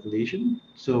table calculation.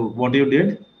 So what you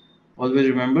did, always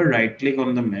remember right click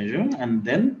on the measure and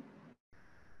then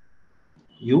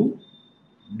you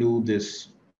do this.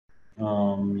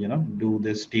 Do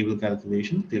this table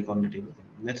calculation. Click on the table.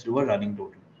 Let's do a running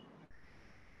total.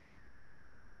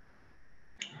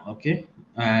 Okay,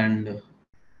 and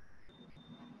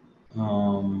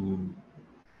um,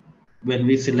 when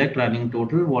we select running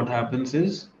total, what happens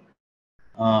is,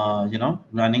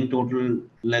 running total,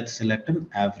 let's select an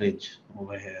average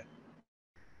over here.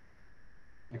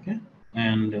 Okay,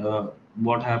 and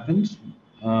what happens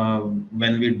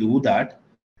when we do that?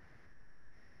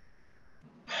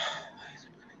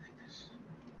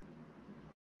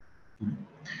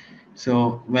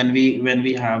 So when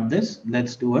we have this,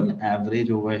 let's do an average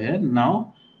over here.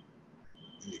 Now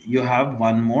you have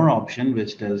one more option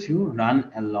which tells you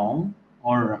run along,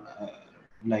 or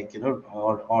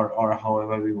or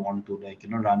however we want to,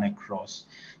 run across.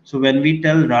 So when we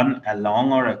tell run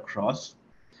along or across,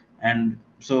 and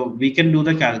so we can do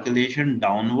the calculation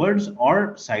downwards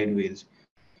or sideways.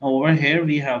 Over here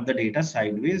we have the data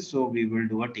sideways, so we will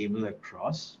do a table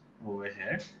across over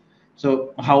here.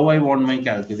 So how I want my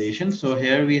calculation, so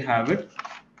here we have it.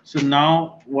 So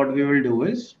now what we will do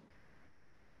is,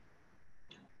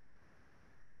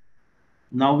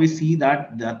 now we see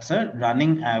that that's a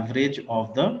running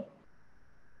total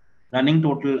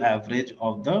average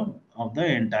of the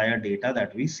entire data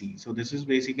that we see. So this is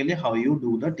basically how you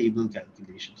do the table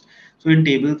calculations. So in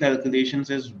table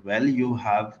calculations as well, you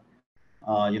have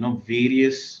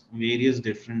various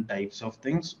different types of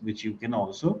things which you can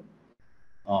also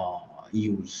uh,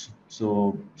 use.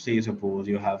 So say suppose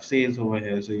you have sales over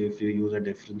here. So if you use a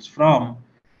difference from,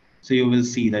 so you will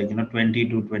see, 20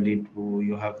 to 22,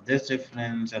 you have this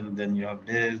difference, and then you have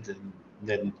this,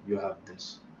 then you have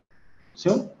this.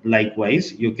 So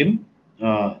likewise, you can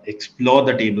explore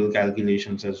the table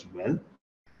calculations as well,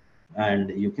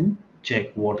 and you can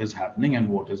check what is happening and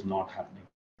what is not happening.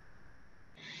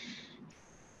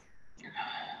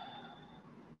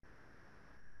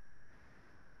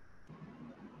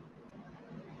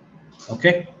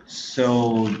 Okay,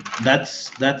 so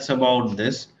that's about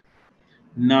this.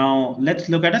 Now let's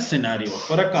look at a scenario.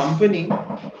 For a company,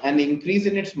 an increase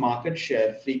in its market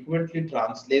share frequently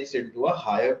translates into a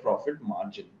higher profit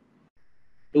margin.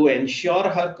 To ensure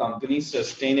her company's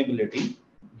sustainability,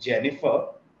 Jennifer,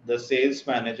 the sales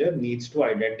manager, needs to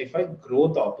identify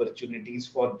growth opportunities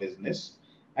for business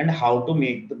and how to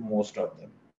make the most of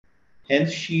them.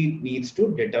 Hence, she needs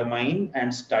to determine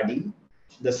and study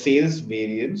the sales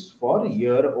variance for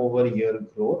year over year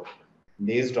growth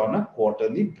based on a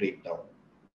quarterly breakdown.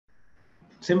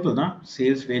 Simple, na?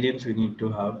 Sales variance we need to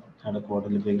have and a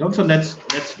quarterly breakdown. So let's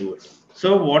do it.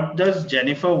 So what does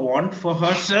Jennifer want for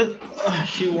herself?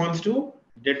 She wants to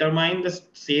determine the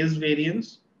sales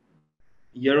variance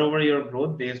year over year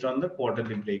growth based on the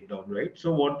quarterly breakdown, right?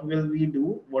 So what will we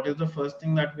do? What is the first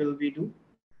thing that will we do?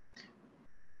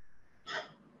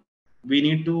 We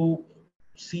need to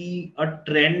see a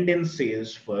trend in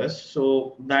sales first.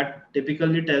 So that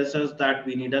typically tells us that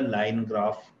we need a line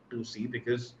graph to see,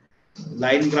 because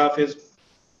line graph is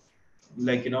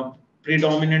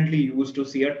predominantly used to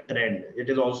see a trend. It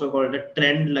is also called a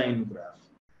trend line graph,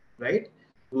 right?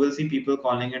 You will see people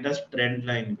calling it as trend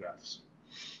line graphs.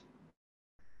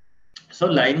 So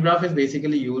line graph is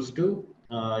basically used to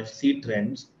see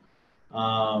trends.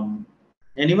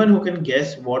 Anyone who can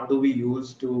guess what do we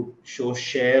use to show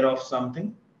share of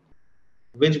something?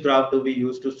 Which graph do we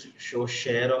use to show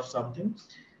share of something?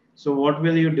 So what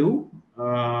will you do?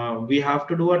 We have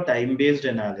to do a time-based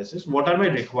analysis. What are my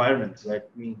requirements?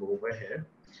 Let me go over here.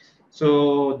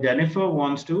 So Jennifer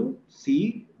wants to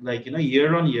see like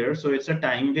year on year. So it's a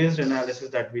time-based analysis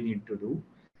that we need to do.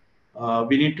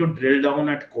 We need to drill down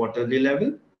at quarterly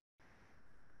level,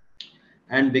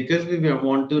 and because we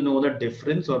want to know the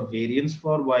difference or variance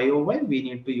for y over y, we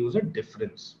need to use a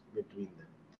difference between them.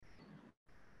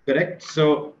 Correct.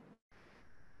 So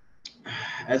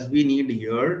as we need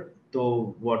year,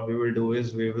 so what we will do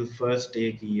is we will first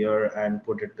take year and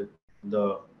put it to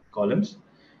the columns,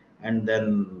 and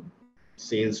then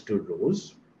sales to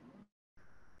rows.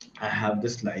 I have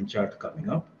this line chart coming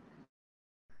up.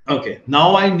 Okay,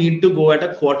 now I need to go at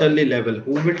a quarterly level.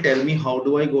 Who will tell me how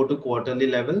do I go to quarterly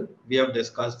level? We have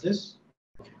discussed this.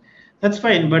 Okay, that's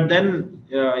fine. But then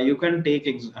you can take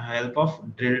help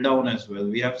of drill down as well.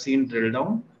 We have seen drill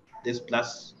down. This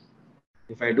plus,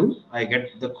 if I do, I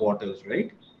get the quarters,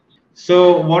 right?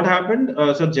 So what happened?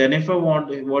 So Jennifer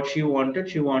wanted what she wanted.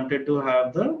 She wanted to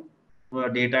have the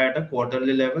data at a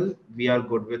quarterly level. We are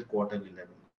good with quarterly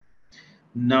level.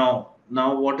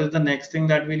 Now, what is the next thing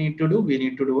that we need to do? We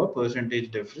need to do a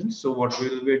percentage difference. So what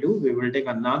will we do? We will take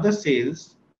another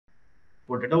sales,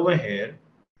 put it over here,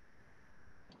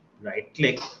 right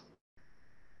click,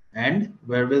 and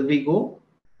where will we go?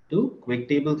 To quick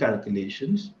table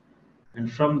calculations. And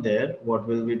from there, what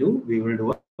will we do? We will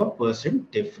do a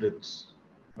percent difference.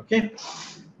 Okay.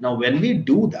 Now, when we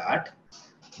do that,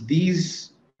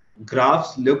 these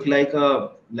graphs look like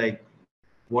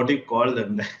what do you call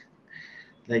them?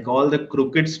 Like all the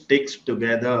crooked sticks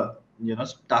together,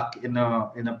 stuck in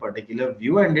a particular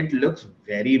view, and it looks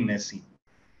very messy,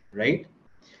 right?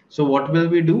 So what will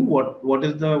we do? What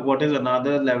is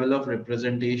another level of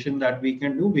representation that we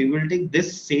can do? We will take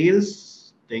this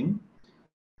sales thing,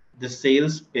 the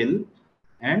sales pill,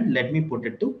 and let me put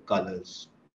it to colors.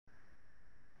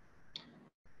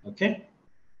 Okay.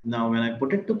 Now when I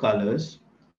put it to colors,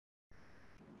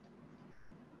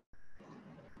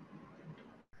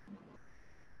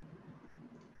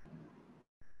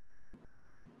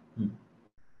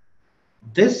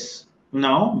 this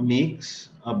now makes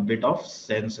a bit of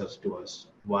sense as to us.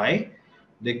 Why?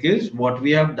 Because what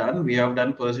we have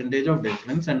done percentage of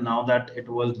difference, and now that it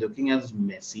was looking as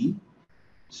messy,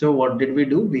 so what did we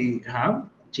do? We have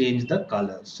changed the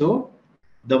color. So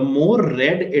the more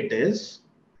red it is,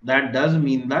 that does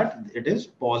mean that it is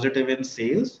positive in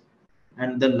sales,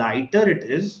 and the lighter it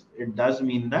is, it does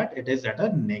mean that it is at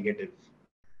a negative,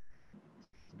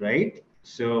 right?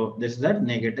 So this is at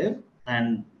negative,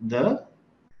 and the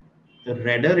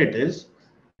redder it is,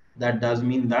 that does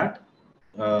mean that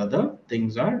the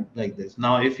things are like this.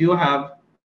 Now, if you have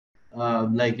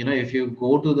if you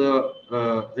go to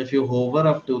the if you hover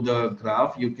up to the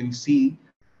graph, you can see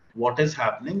what is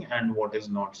happening and what is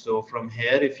not. So from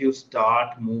here, if you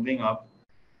start moving up,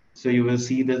 so you will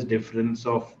see this difference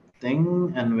of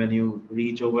thing, and when you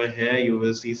reach over here, you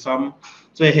will see some.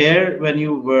 So here, when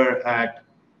you were at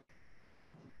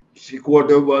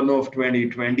quarter one of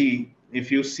 2020, if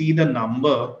you see the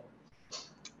number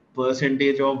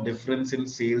percentage of difference in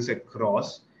sales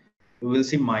across, you will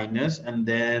see minus, and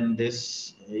then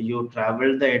this you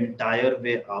travel the entire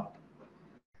way up,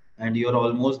 and you're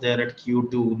almost there at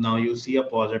Q2. Now you see a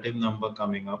positive number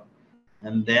coming up,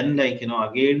 and then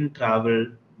again travel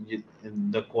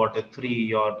in the quarter three,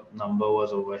 your number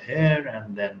was over here,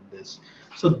 and then this.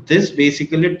 So this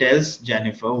basically tells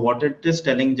Jennifer what it is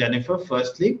telling Jennifer.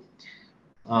 Firstly,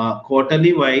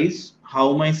 quarterly wise,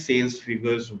 how my sales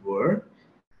figures were,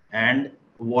 and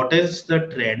what is the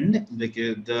trend,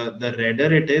 because the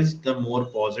redder it is, the more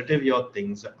positive your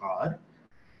things are,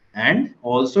 and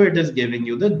also it is giving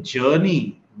you the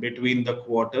journey between the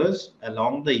quarters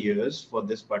along the years for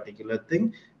this particular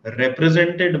thing,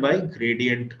 represented by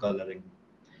gradient coloring.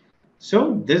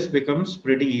 So this becomes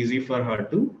pretty easy for her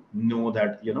to know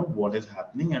that what is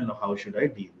happening and how should I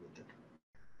deal with it.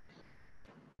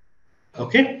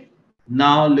 Okay.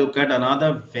 Now look at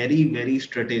another very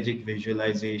strategic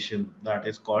visualization, that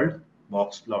is called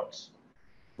box plots.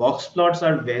 Box plots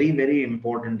are very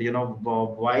important.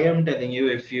 Why I'm telling you,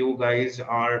 if you guys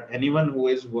are anyone who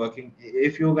is working,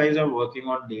 if you guys are working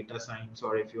on data science,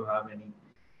 or if you have any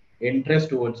interest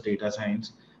towards data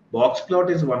science, box plot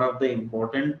is one of the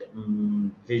important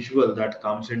visual that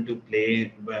comes into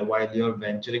play while you're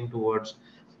venturing towards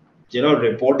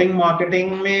reporting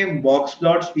marketing. Mein box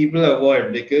plots people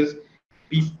avoid because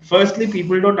firstly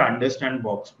people don't understand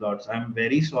box plots. I'm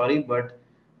very sorry, but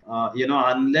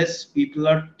unless people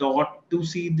are taught to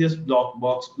see this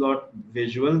box plot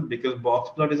visual, because box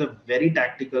plot is a very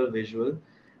tactical visual,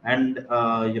 and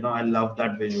I love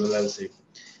that visual, I'll say,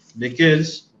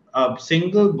 because a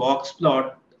single box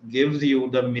plot gives you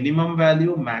the minimum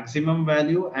value, maximum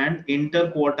value, and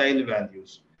interquartile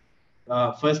values.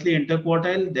 Firstly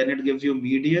interquartile, then it gives you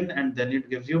median, and then it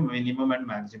gives you minimum and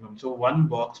maximum. So one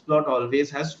box plot always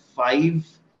has five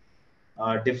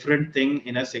different thing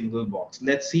in a single box.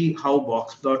 Let's see how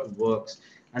box plot works.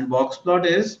 And box plot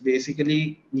is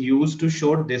basically used to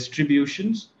show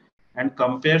distributions and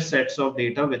compare sets of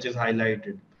data, which is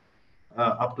highlighted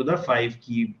up to the five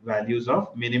key values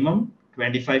of minimum,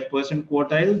 25%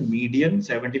 quartile, median,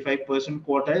 75%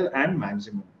 quartile, and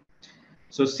maximum.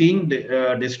 So seeing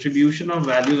the distribution of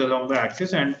values along the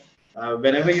axis, and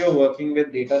whenever you're working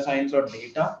with data science or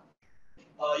data,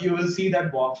 you will see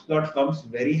that box plot comes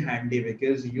very handy,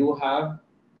 because you have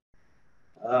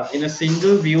in a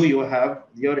single view you have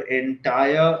your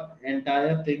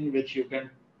entire thing which you can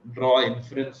draw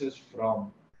inferences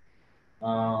from.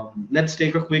 Let's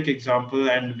take a quick example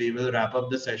and we will wrap up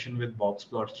the session with box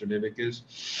plots today, because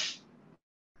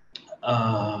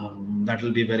that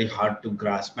will be very hard to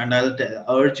grasp, and I'll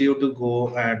urge you to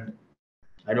go, and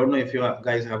I don't know if you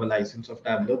guys have a license of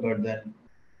Tableau, but then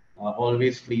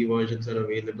always free versions are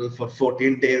available for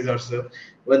 14 days or so.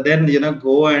 But then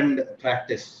go and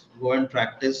practice,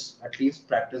 at least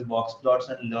practice box plots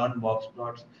and learn box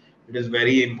plots. It is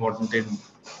very important in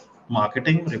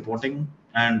marketing, reporting,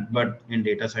 and but in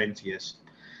data science, yes.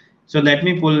 So let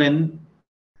me pull in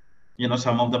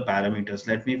some of the parameters.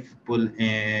 Let me pull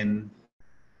in,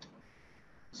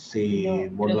 say,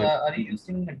 what do I Are you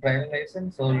using a driver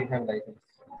license or you have license?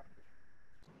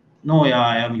 no, yeah,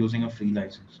 I am using a free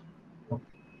license. Okay.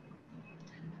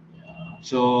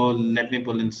 So let me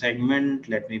pull in segment,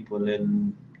 let me pull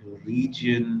in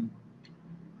region,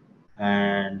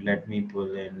 and let me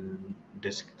pull in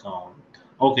discount.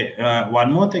 Okay,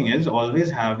 one more thing is,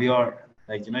 always have your,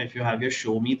 if you have your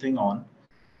show me thing on,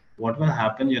 what will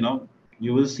happen,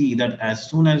 you will see that as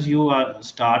soon as you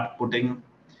start putting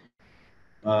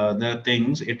the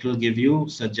things, it will give you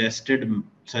suggested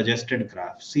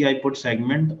graphs. See, I put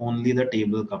segment, only the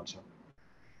table comes up.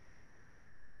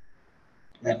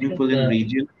 Let me Because pull in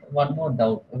region. one more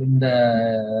doubt in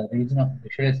the region of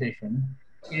visualization,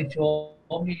 it show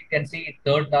me you can see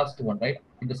third last one, right?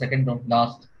 In the second row,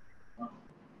 last.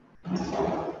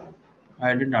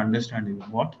 I didn't understand you.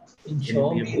 What? In Can you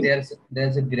show be a me bit?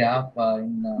 there's a graph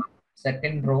in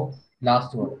second row,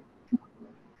 last one,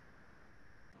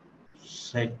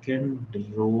 Second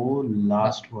row, La-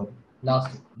 last one.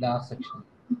 last section.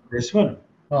 This one.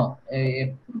 No,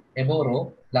 above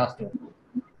row, last one.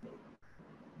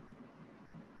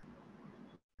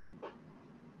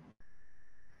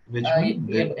 Which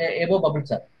one? Above bubble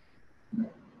chart.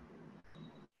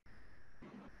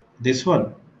 This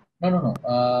one. No, no, no.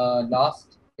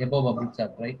 Last above bubble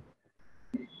chart, right?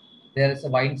 There is a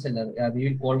wine cellar. We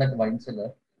will call that wine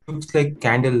cellar. Looks like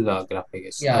candle graph, I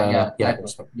guess. Yeah, yeah, Yeah, that one.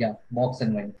 this one. Yeah, box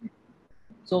and wine.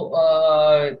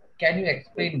 So, can you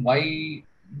explain why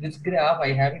this graph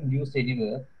I haven't used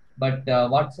anywhere? But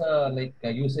what's like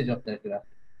usage of that graph?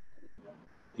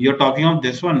 You're talking of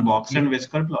this one, box Yeah, and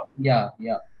whisker plot. yeah,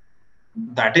 yeah.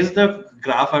 That is the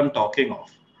graph I'm talking of.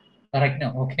 Right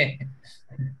now, okay.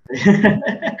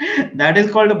 That is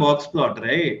called a box plot,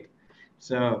 right?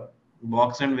 So,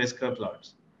 box and whisker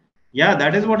plots. Yeah,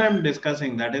 that is what I'm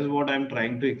discussing. That is what I'm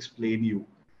trying to explain you.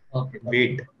 Okay, okay,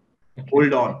 Wait, okay.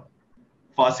 hold on.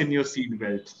 Fasten your seat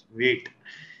belts. Wait.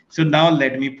 So now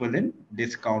let me pull in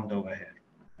discount over here.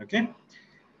 Okay.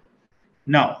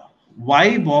 Now,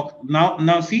 why box?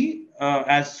 Now see,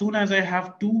 as soon as I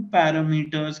have two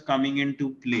parameters coming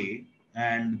into play,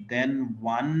 and then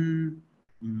one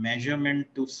measurement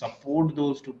to support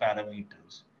those two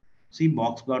parameters, see,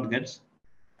 box plot gets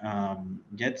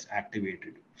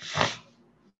activated.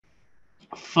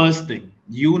 First thing,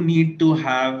 you need to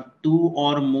have two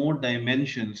or more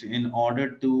dimensions in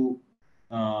order to,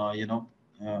 uh, you know,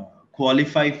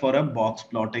 qualify for a box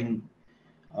plotting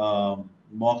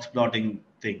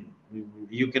thing.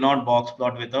 You cannot box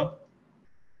plot with a,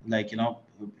 like,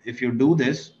 if you do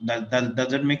this, that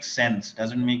doesn't make sense.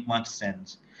 Doesn't make much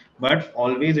sense. But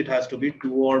always it has to be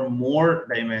two or more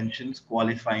dimensions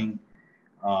qualifying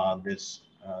this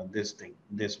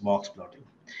box plotting.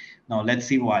 Now let's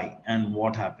see why and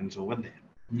what happens over there.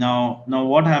 Now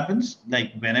what happens?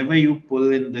 Like whenever you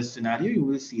pull in this scenario, you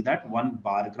will see that one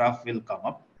bar graph will come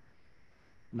up.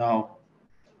 Now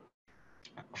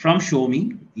from show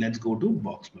me, let's go to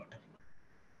box plot.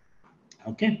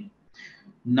 Okay.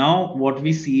 Now what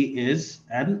we see is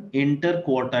an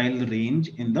interquartile range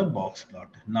in the box plot.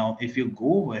 Now if you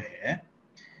go over here,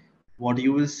 what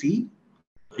you will see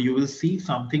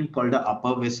something called a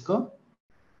upper whisker,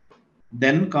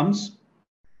 then comes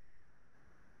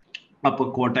upper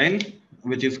quartile,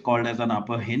 which is called as an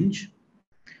upper hinge,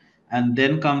 and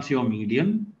then comes your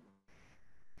median,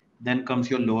 then comes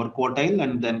your lower quartile,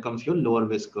 and then comes your lower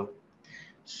whisker.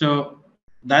 So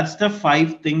that's the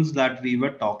five things that we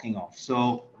were talking of.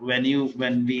 So when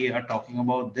we are talking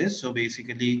about this, so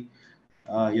basically,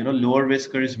 lower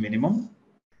whisker is minimum.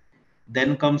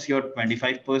 Then comes your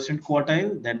 25%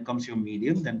 quartile. Then comes your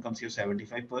median. Then comes your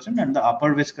 75%, and the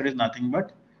upper whisker is nothing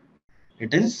but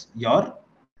it is your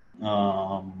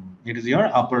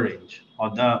upper range or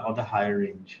the higher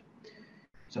range.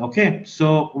 So okay,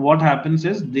 so what happens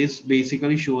is this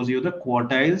basically shows you the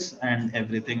quartiles and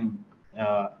everything,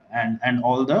 and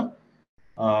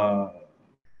uh,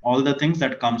 all the things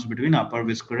that comes between upper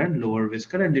whisker and lower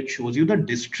whisker, and it shows you the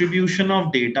distribution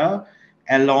of data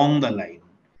along the line.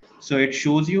 So it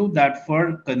shows you that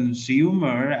for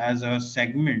consumer as a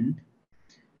segment,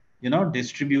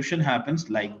 distribution happens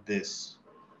like this.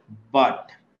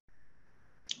 But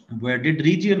where did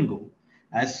region go?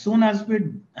 As soon as we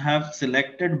have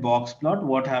selected box plot,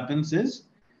 what happens is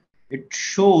it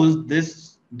shows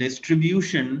this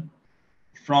distribution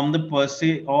from the per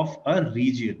se of a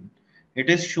region. It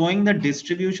is showing the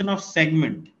distribution of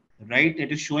segment, right?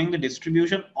 It is showing the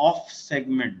distribution of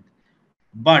segment.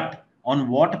 But on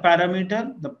what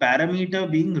parameter? The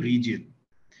parameter being region.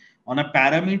 On a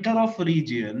parameter of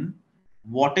region,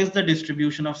 what is the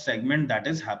distribution of segment that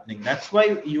is happening? That's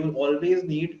why you always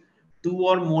need two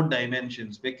or more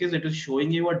dimensions, because it is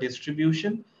showing you a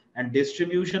distribution, and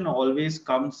distribution always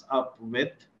comes up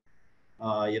with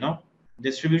uh, you know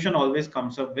distribution always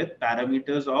comes up with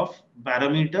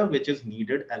parameter which is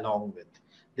needed along with.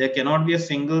 There cannot be a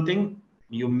single thing.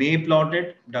 You may plot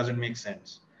it, doesn't make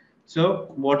sense.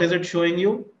 So what is it showing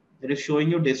you? It is showing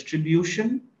you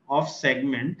distribution of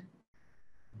segment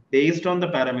based on the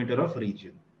parameter of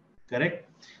region. Correct?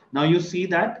 Now you see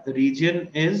that region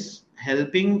is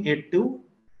helping it to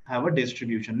have a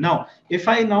distribution. Now, if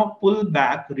I now pull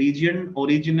back region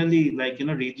originally,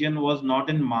 region was not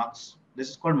in marks. This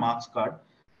is called marks card.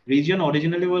 Region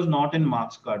originally was not in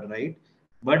marks card, right?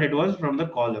 But it was from the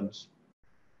columns.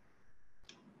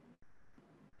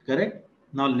 Correct?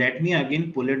 Now let me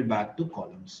again pull it back to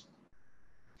columns.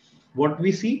 What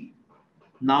we see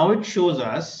now, it shows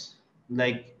us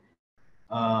like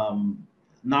um,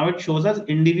 now it shows us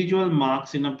individual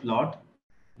marks in a plot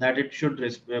that it should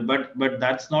but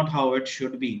that's not how it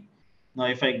should be. Now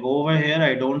if I go over here,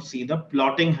 I don't see the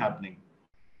plotting happening.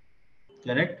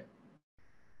 Correct?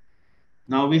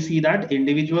 Now we see that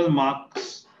individual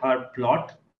marks are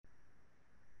plot,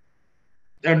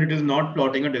 and it is not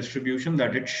plotting a distribution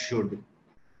that it should.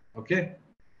 Okay,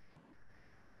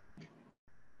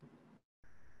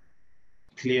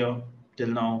 clear till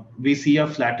now? We see a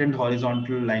flattened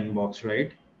horizontal line box,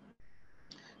 right?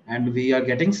 And we are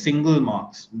getting single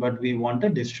marks, but we want a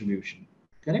distribution.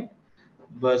 Correct?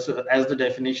 But so, as the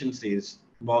definition says,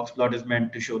 box plot is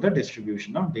meant to show the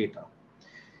distribution of data.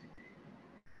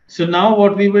 So now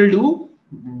what we will do,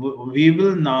 we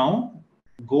will now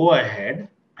go ahead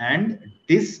and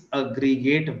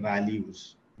disaggregate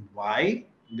values. Why?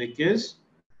 Because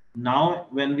now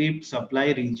when we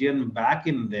supply region back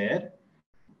in there,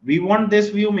 we want this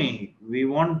view we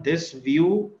want this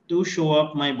view to show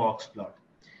up my box plot.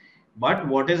 But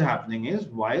what is happening is,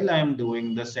 while I am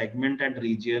doing the segment and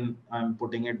region, I'm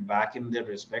putting it back in their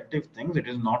respective things, it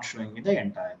is not showing me the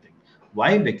entire thing.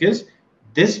 Why? Because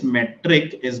this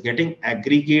metric is getting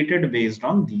aggregated based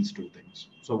on these two things.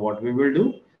 So what we will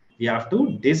do, we have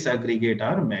to disaggregate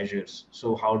our measures.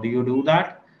 So how do you do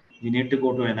that? You need to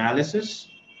go to analysis,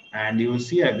 and you will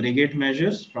see aggregate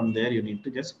measures. From there, you need to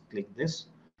just click this,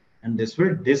 and this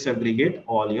will disaggregate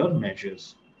all your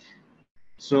measures.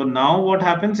 So now what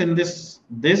happens in this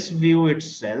view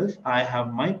itself, I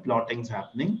have my plottings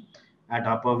happening at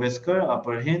upper whisker,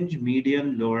 upper hinge,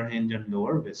 median, lower hinge, and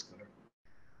lower whisker,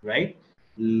 right?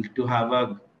 To have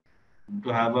a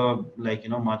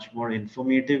much more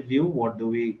informative view, what do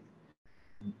we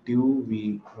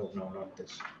do? Oh no, not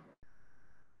this.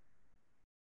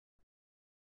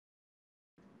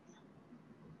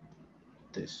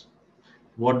 This.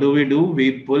 What do?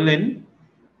 We pull in,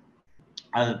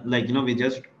 we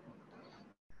just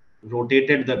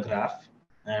rotated the graph,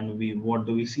 and what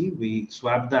do we see? We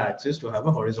swap the axis to have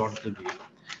a horizontal view.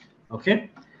 Okay,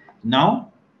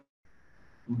 now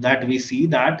that we see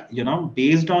that,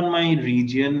 based on my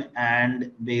region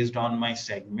and based on my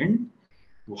segment,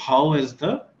 how is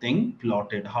the thing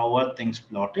plotted, how are things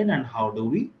plotted, and how do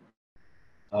we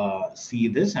see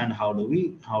this, and how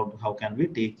can we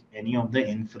take any of the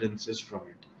inferences from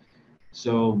it.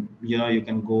 So you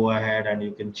can go ahead and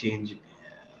you can change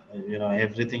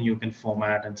everything, you can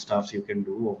format and stuffs you can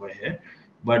do over here.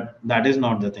 But that is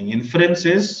not the thing. Inference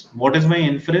is, what is my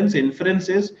inference? Inference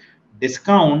is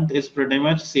discount is pretty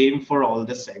much same for all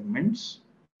the segments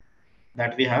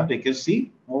that we have, because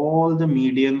see, all the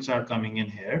medians are coming in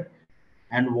here.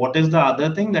 And what is the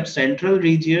other thing? That central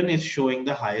region is showing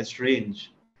the highest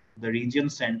range. The region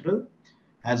central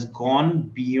has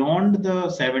gone beyond the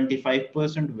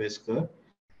 75% whisker,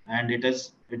 and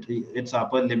its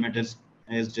upper limit is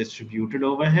distributed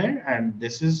over here. And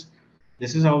this is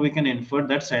how we can infer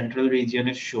that central region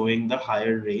is showing the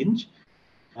higher range.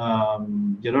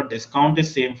 Discount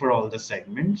is same for all the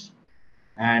segments,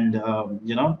 and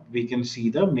we can see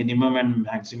the minimum and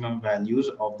maximum values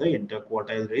of the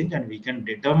interquartile range, and we can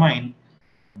determine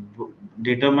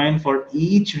for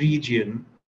each region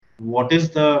what is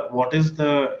the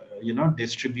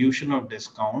distribution of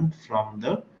discount from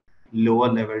the lower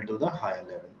level to the higher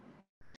level.